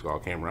Wondrous Physics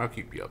off camera. I'll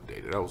keep you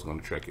updated. I was going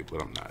to check it,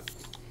 but I'm not.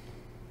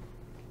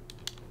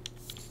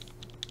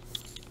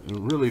 I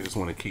really just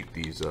want to keep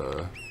these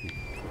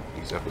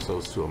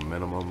episodes to a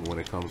minimum when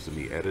it comes to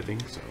me editing.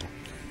 So,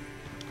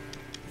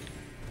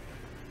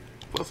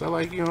 plus I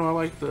like, you know, I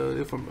like the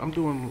if I'm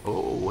doing.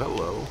 Oh,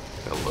 hello,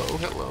 hello,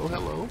 hello,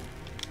 hello.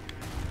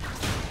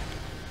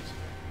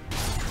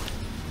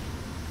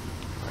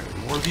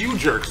 More of you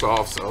jerks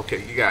off, so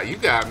okay, you got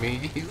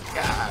me, you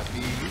got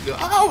me,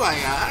 oh my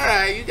god,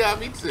 alright, you got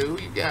me too,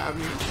 you got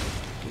me,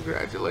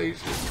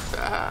 congratulations,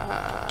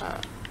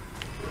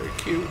 very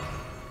cute.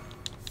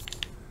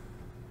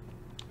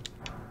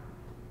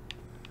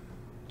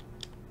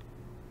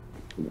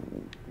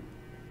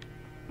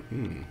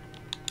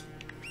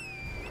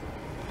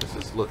 This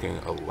is looking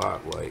a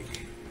lot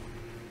like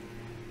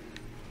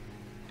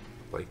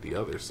the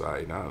other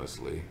side,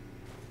 honestly.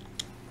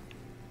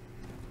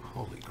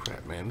 Holy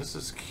crap, man. This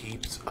just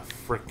keeps a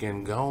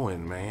frickin'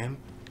 going, man.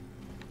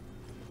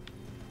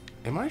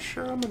 Am I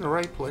sure I'm in the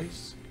right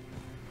place?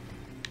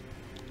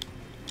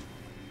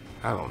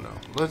 I don't know.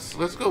 Let's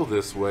go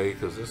this way,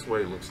 because this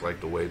way looks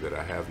like the way that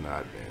I have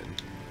not been.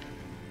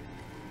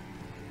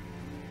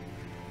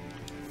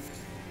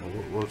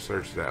 We'll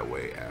search that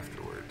way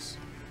afterwards.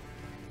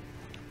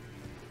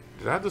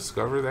 Did I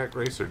discover that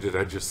grace, or did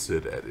I just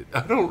sit at it?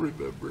 I don't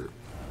remember.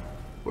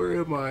 Where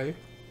am I?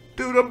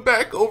 Dude, I'm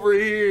back over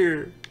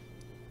here.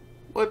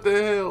 What the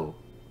hell?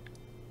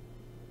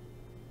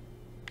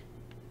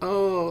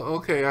 Oh,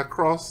 okay, I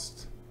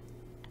crossed.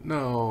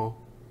 No.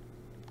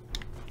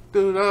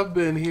 Dude, I've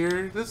been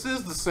here. This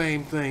is the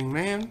same thing,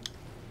 man.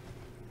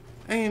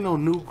 Ain't no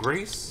new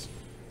grace.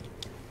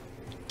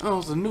 Oh,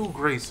 it's a new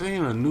Grace. It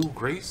ain't a new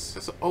Grace.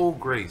 It's an old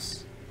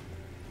Grace.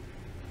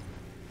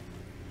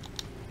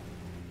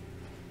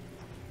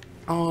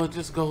 Oh, it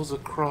just goes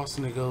across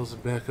and it goes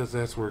back because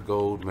that's where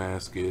Gold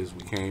Mask is.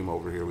 We came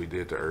over here. We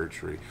did the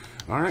Erdtree.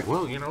 All right.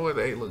 Well, you know what?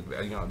 Hey, look.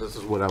 You know, this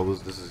is what I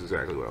was. This is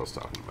exactly what I was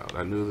talking about.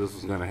 I knew this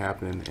was gonna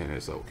happen, and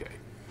it's okay.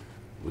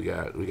 We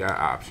got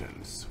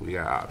options. We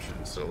got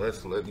options. So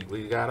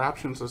we got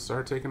options. Let's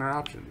start taking our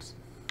options.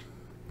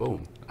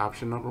 Boom.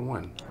 Option number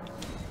 1.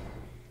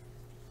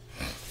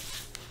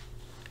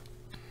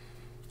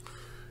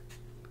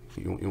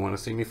 You want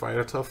to see me fight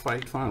a tough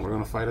fight? Fine, we're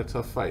going to fight a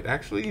tough fight.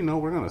 Actually, you know,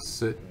 we're going to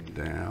sit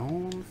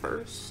down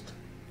first,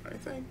 I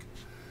think.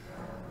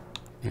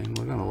 And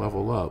we're going to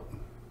level up.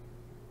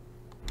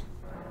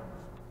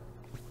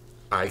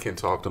 I can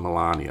talk to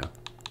Melania.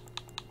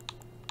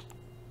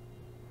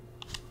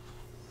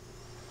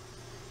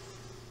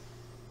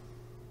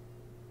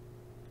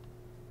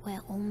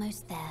 We're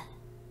almost there.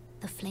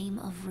 The flame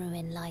of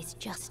ruin lies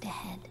just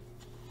ahead.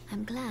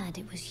 I'm glad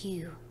it was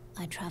you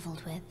I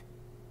traveled with.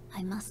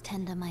 I must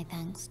tender my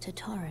thanks to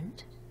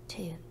Torrent,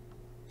 too.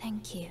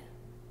 Thank you,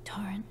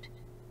 Torrent.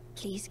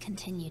 Please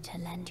continue to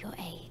lend your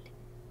aid.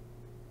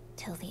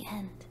 Till the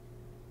end.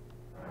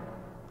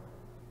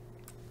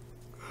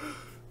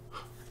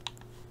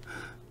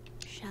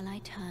 Shall I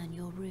turn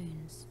your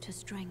runes to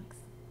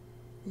strength?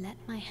 Let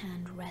my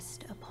hand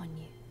rest upon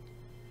you.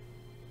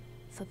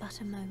 For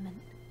but a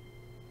moment,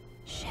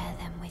 share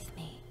them with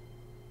me.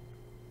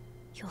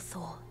 Your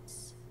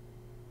thoughts,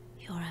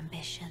 your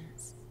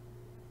ambitions,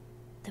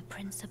 the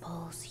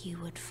principles you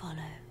would follow.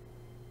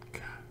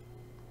 God.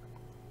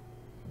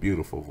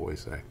 Beautiful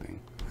voice acting.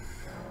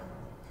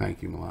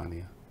 Thank you,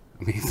 Melania.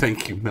 I mean,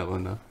 thank you,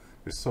 Melina.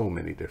 There's so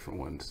many different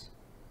ones.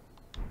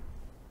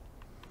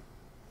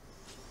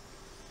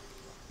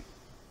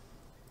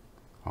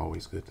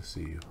 Always good to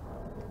see you.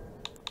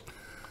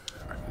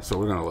 Alright, so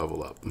we're going to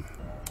level up.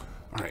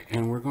 Alright,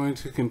 and we're going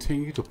to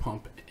continue to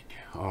pump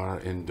our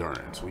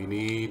endurance. We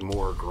need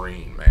more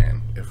green,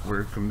 man. If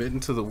we're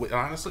committing to the...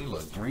 Honestly,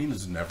 look, green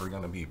is never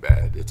going to be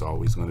bad. It's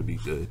always going to be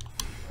good.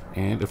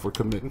 And if we're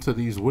committing to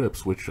these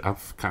whips, which I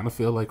kind of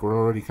feel like we're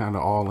already kind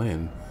of all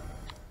in,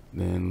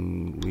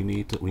 then we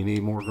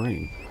need more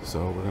green.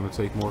 So we're going to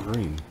take more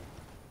green.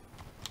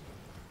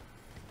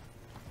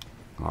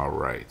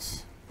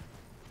 Alright.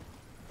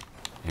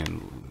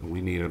 And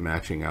we need a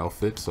matching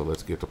outfit, so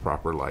let's get the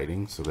proper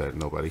lighting so that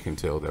nobody can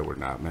tell that we're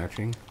not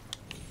matching.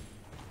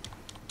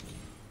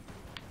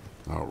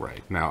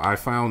 Alright, now I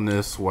found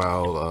this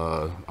while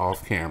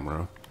off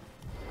camera,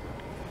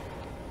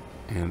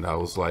 and I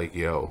was like,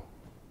 yo,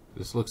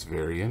 this looks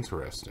very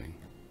interesting.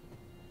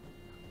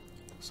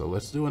 So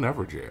let's do an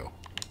Everjail.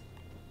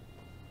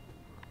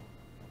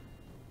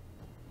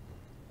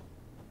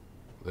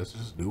 Let's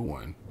just do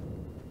one.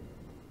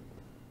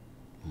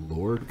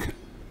 Lord...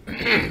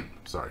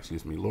 Sorry,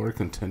 excuse me. Lord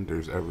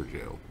Contender's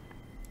Everjail.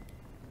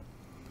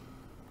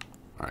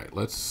 Alright,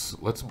 let's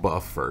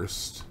buff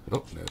first.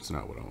 Oh, that's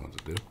not what I wanted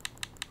to do.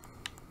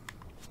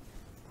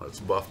 Let's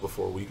buff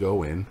before we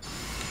go in.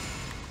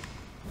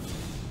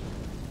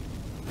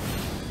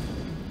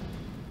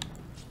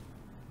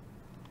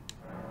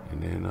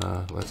 And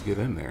then let's get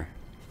in there.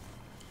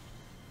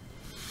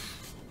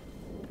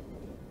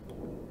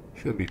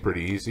 Should be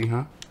pretty easy,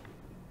 huh?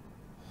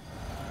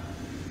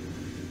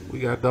 We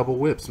got double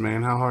whips,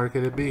 man. How hard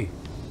could it be?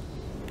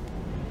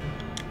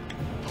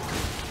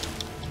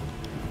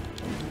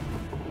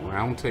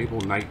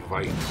 Roundtable Night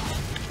Vyke.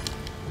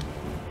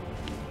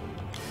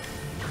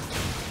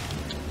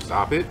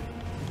 Stop it.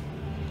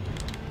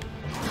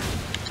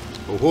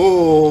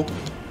 Oh,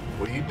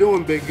 what are you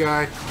doing, big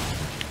guy?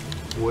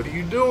 What are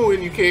you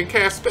doing? You can't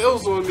cast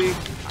spells on me.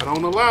 I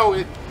don't allow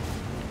it.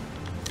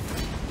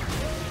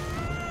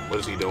 What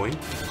is he doing?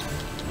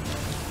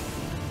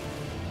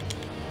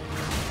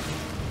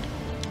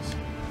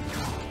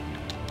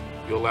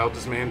 You allowed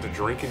this man to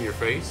drink in your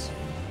face?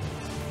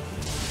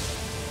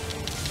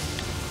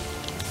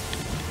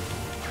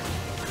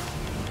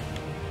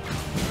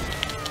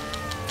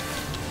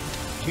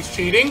 He's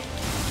cheating.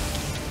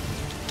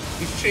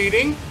 He's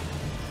cheating.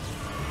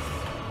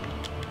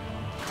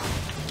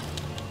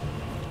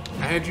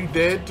 I had you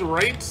dead to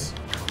rights.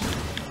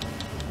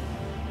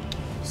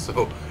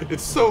 So,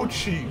 it's so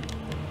cheap.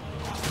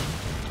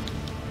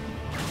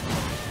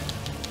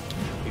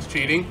 He's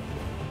cheating.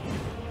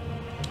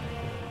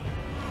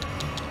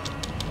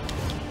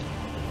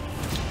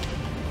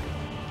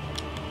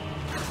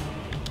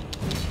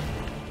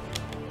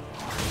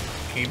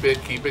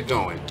 Keep it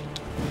going.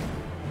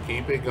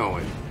 Keep it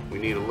going. We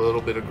need a little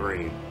bit of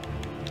green.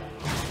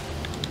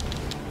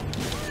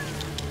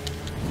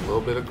 A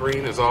little bit of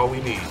green is all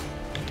we need.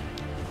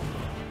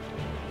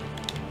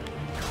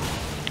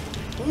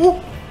 Woo!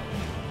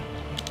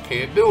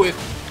 Can't do it.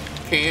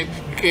 You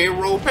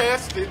can't roll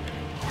past it.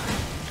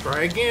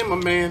 Try again, my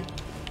man.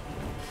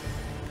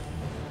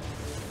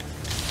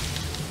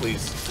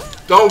 Please,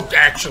 don't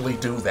actually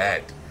do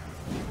that.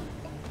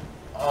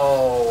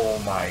 Oh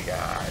my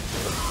God.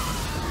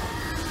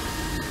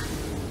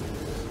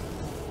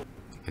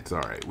 It's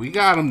alright. We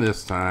got him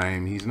this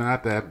time. He's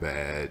not that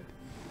bad.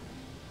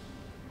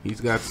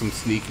 He's got some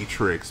sneaky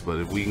tricks, but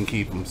if we can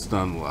keep him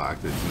stun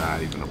locked, it's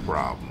not even a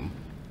problem.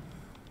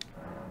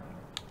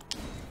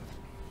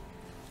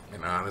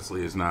 And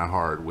honestly, it's not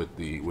hard with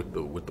the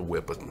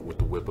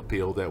whip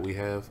appeal that we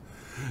have.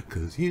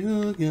 Cause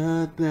you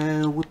got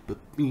that whip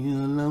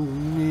appeal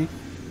on me.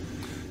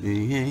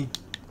 Yeah.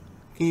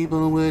 Keep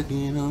on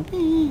working on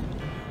me.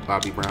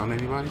 Bobby Brown,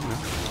 anybody? No?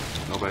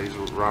 Nobody's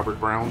Robert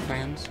Brown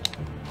fans?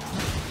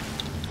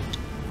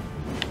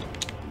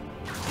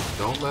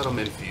 Don't let him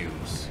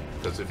infuse.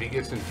 Because if he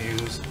gets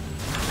infused,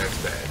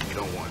 that's bad. You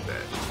don't want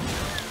that.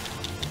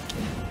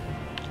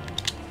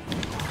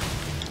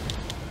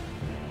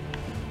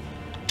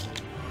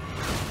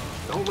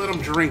 Don't let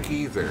him drink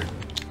either.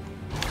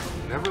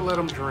 Never let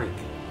him drink.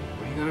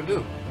 What are you gonna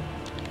do?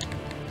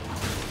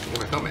 You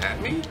gonna come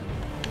at me?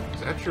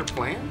 Is that your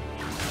plan?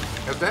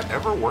 Has that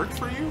ever worked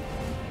for you?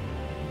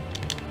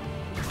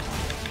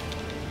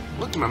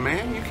 Look, my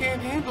man, you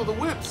can't handle the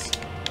whips.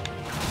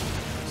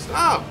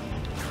 Stop.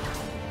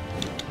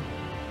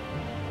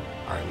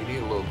 Alright, we need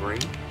a little green.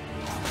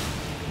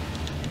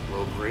 A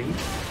little green.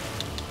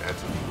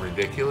 That's a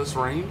ridiculous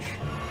range.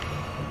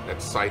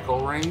 That's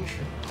psycho range.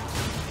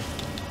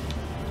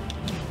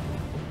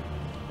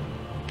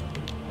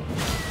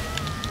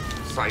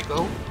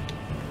 Psycho.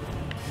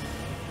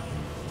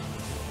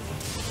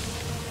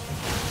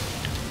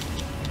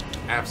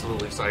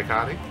 Absolutely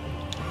psychotic.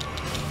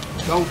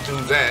 Don't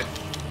do that.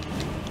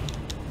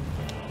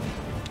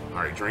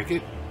 Alright, drink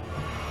it.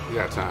 We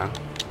got time.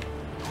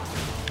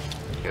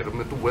 Hit him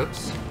with the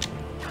whips.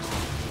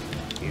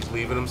 He's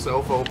leaving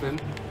himself open.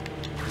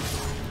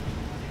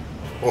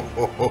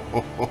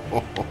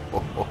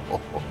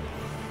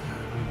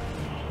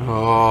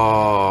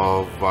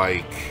 Oh,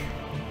 Vyke.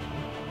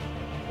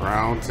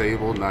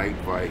 Roundtable Knight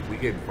Vyke. We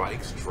get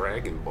Vyke's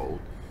Dragon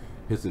Bolt.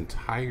 His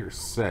entire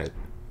set.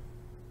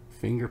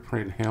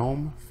 Fingerprint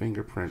Helm,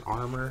 Fingerprint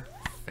Armor,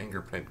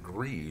 Fingerprint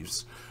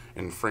Greaves,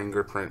 and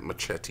Fingerprint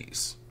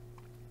Machetes.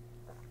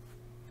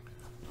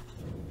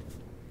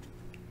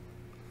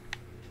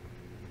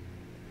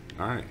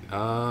 Alright,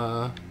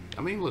 I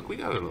mean, look, we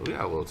got a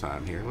little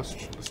time here. Let's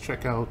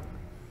check out.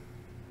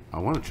 I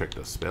want to check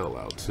the spell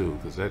out too,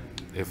 because that,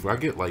 if I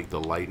get like the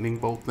lightning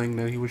bolt thing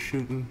that he was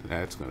shooting,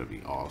 that's gonna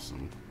be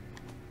awesome.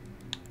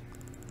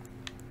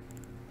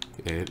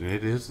 And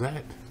it is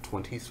that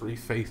 23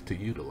 faith to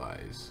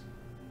utilize.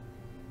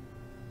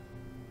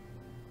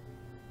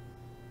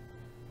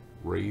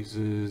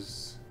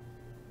 Raises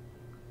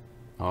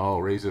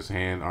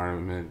hand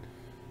armament,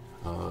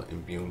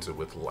 imbues it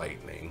with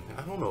lightning.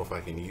 I don't know if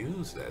I can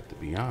use that, to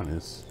be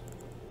honest.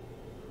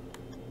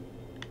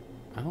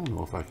 I don't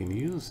know if I can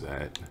use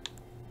that.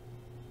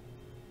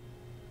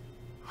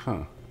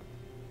 Huh.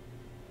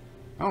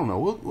 I don't know.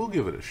 We'll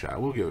give it a shot.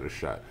 We'll give it a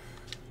shot.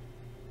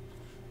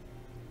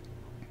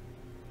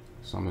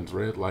 Summons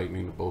red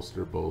lightning to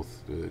bolster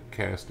both the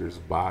caster's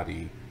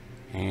body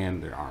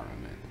and their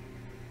armament.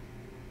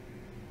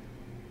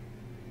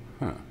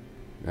 Huh.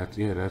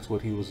 That's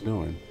what he was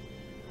doing.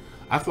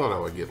 I thought I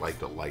would get like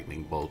the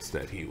lightning bolts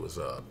that he was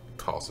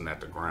tossing at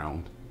the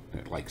ground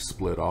that like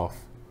split off.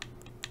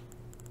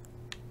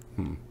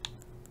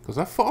 Because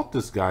I fought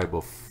this guy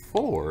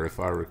before, if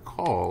I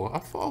recall. I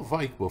fought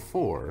Vyke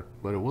before,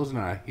 but it was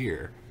not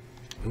here.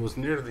 It was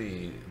near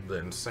the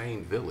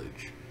insane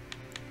village.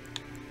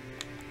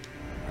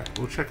 Alright,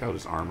 we'll check out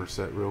his armor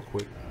set real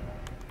quick.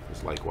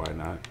 Just like, why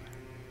not?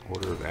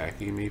 Order of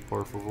Aki me,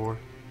 por favor.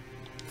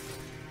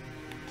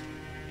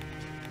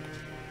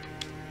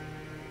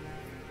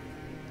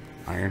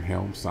 Iron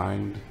Helm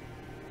signed.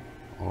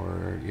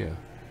 Or, yeah.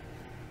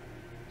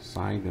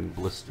 Signed and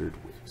blistered.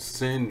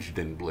 Singed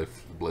and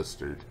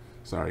blistered.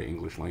 Sorry,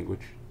 English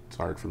language. It's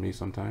hard for me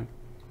sometimes.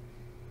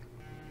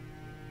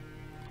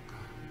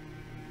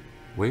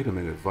 Wait a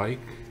minute, Vyke.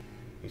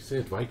 He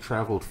said Vyke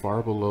traveled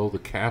far below the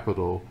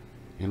capital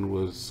and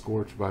was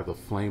scorched by the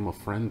flame of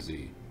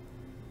frenzy.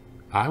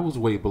 I was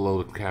way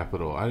below the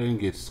capital. I didn't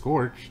get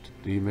scorched.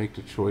 Did he make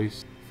the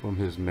choice from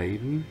his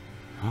maiden?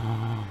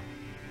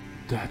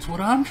 That's what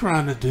I'm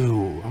trying to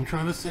do. I'm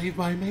trying to save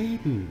my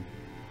maiden.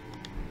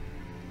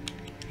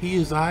 He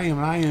is I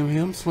and I am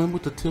him. Swim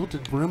with the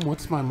tilted brim.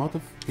 What's my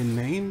motherfucking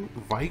name?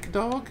 Vyke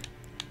dog?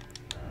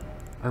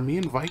 Are me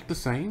and Vyke the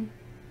same?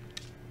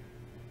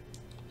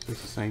 Is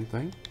this the same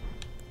thing?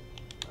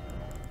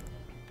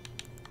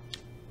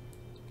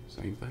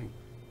 Same thing.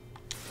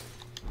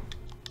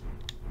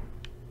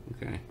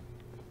 Okay.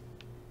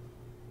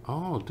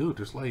 Oh, dude,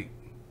 there's like...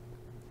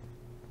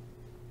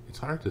 It's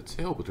hard to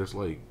tell, but there's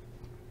like...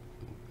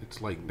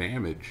 It's like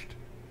damaged.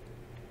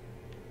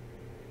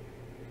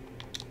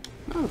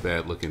 Not a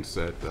bad looking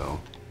set though.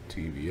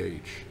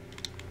 TVH.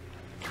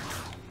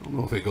 I don't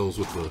know if it goes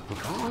with the...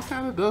 Oh, it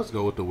kind of does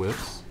go with the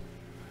whips.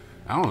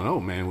 I don't know,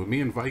 man. With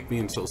me and Vyke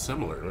being so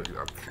similar, I'm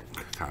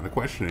kind of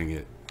questioning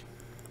it.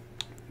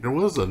 There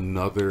was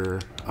another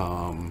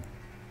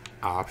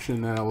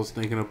option that I was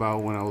thinking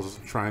about when I was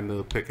trying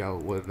to pick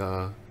out what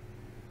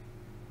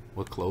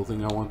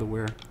clothing I wanted to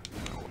wear.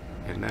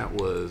 And that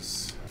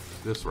was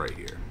This right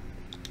here.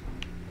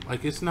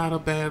 Like, it's not a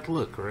bad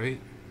look, right?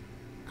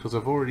 Because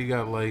I've already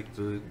got, like,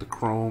 the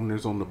chrome.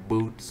 There's on the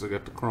boots. I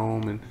got the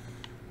chrome and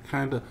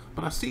kind of...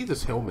 But I see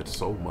this helmet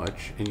so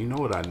much. And you know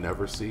what I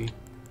never see?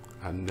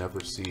 I never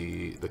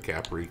see the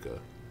Caprica.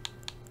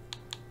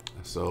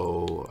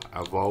 So,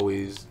 I've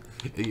always...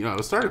 You know,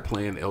 I started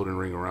playing Elden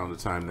Ring around the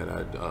time that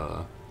I'd...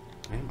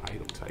 Damn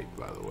item type,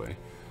 by the way.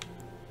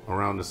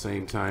 Around the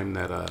same time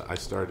that I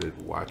started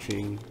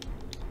watching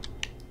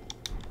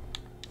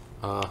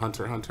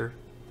Hunter x Hunter.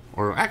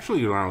 Or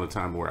actually around the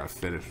time where I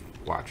finished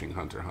watching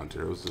Hunter x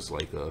Hunter. It was just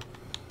like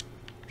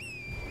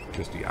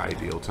just the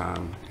ideal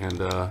time.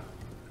 And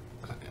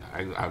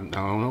I don't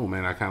know,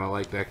 man. I kind of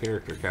like that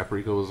character.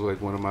 Caprica was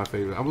like one of my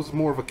favorites. I was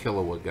more of a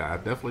Killawa guy. I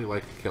definitely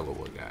like the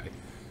Killawa guy.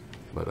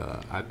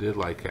 But I did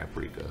like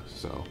Caprica.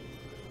 So,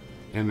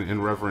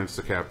 in reverence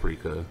to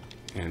Caprica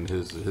and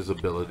his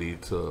ability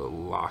to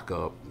lock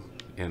up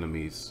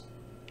enemies,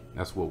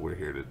 that's what we're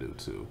here to do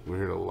too. We're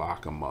here to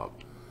lock them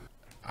up.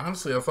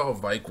 Honestly, I thought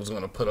Vyke was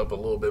going to put up a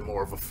little bit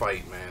more of a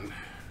fight, man.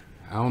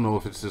 I don't know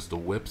if it's just the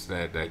whips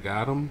that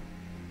got him.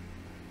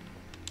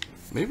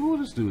 Maybe we'll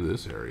just do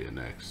this area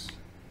next.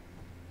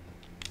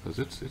 Because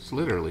it's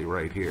literally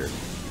right here.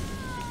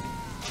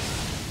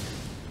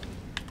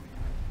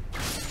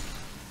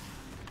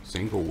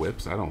 Single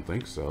whips? I don't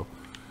think so.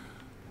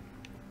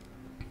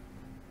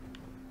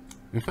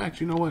 In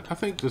fact, you know what? I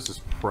think this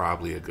is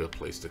probably a good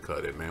place to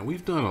cut it, man.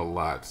 We've done a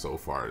lot so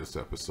far this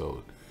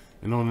episode.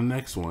 And on the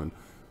next one,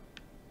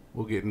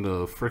 we'll get in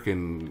the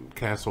frickin'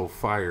 Castle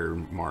Fire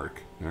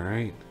mark,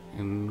 alright?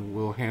 And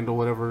we'll handle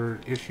whatever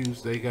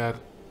issues they got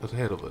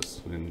ahead of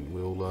us. And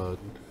we'll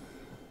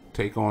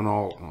take on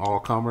all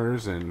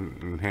comers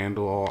and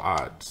handle all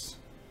odds.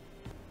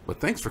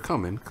 But thanks for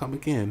coming. Come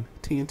again.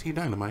 TNT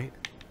Dinomight.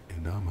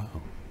 And I'm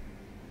out.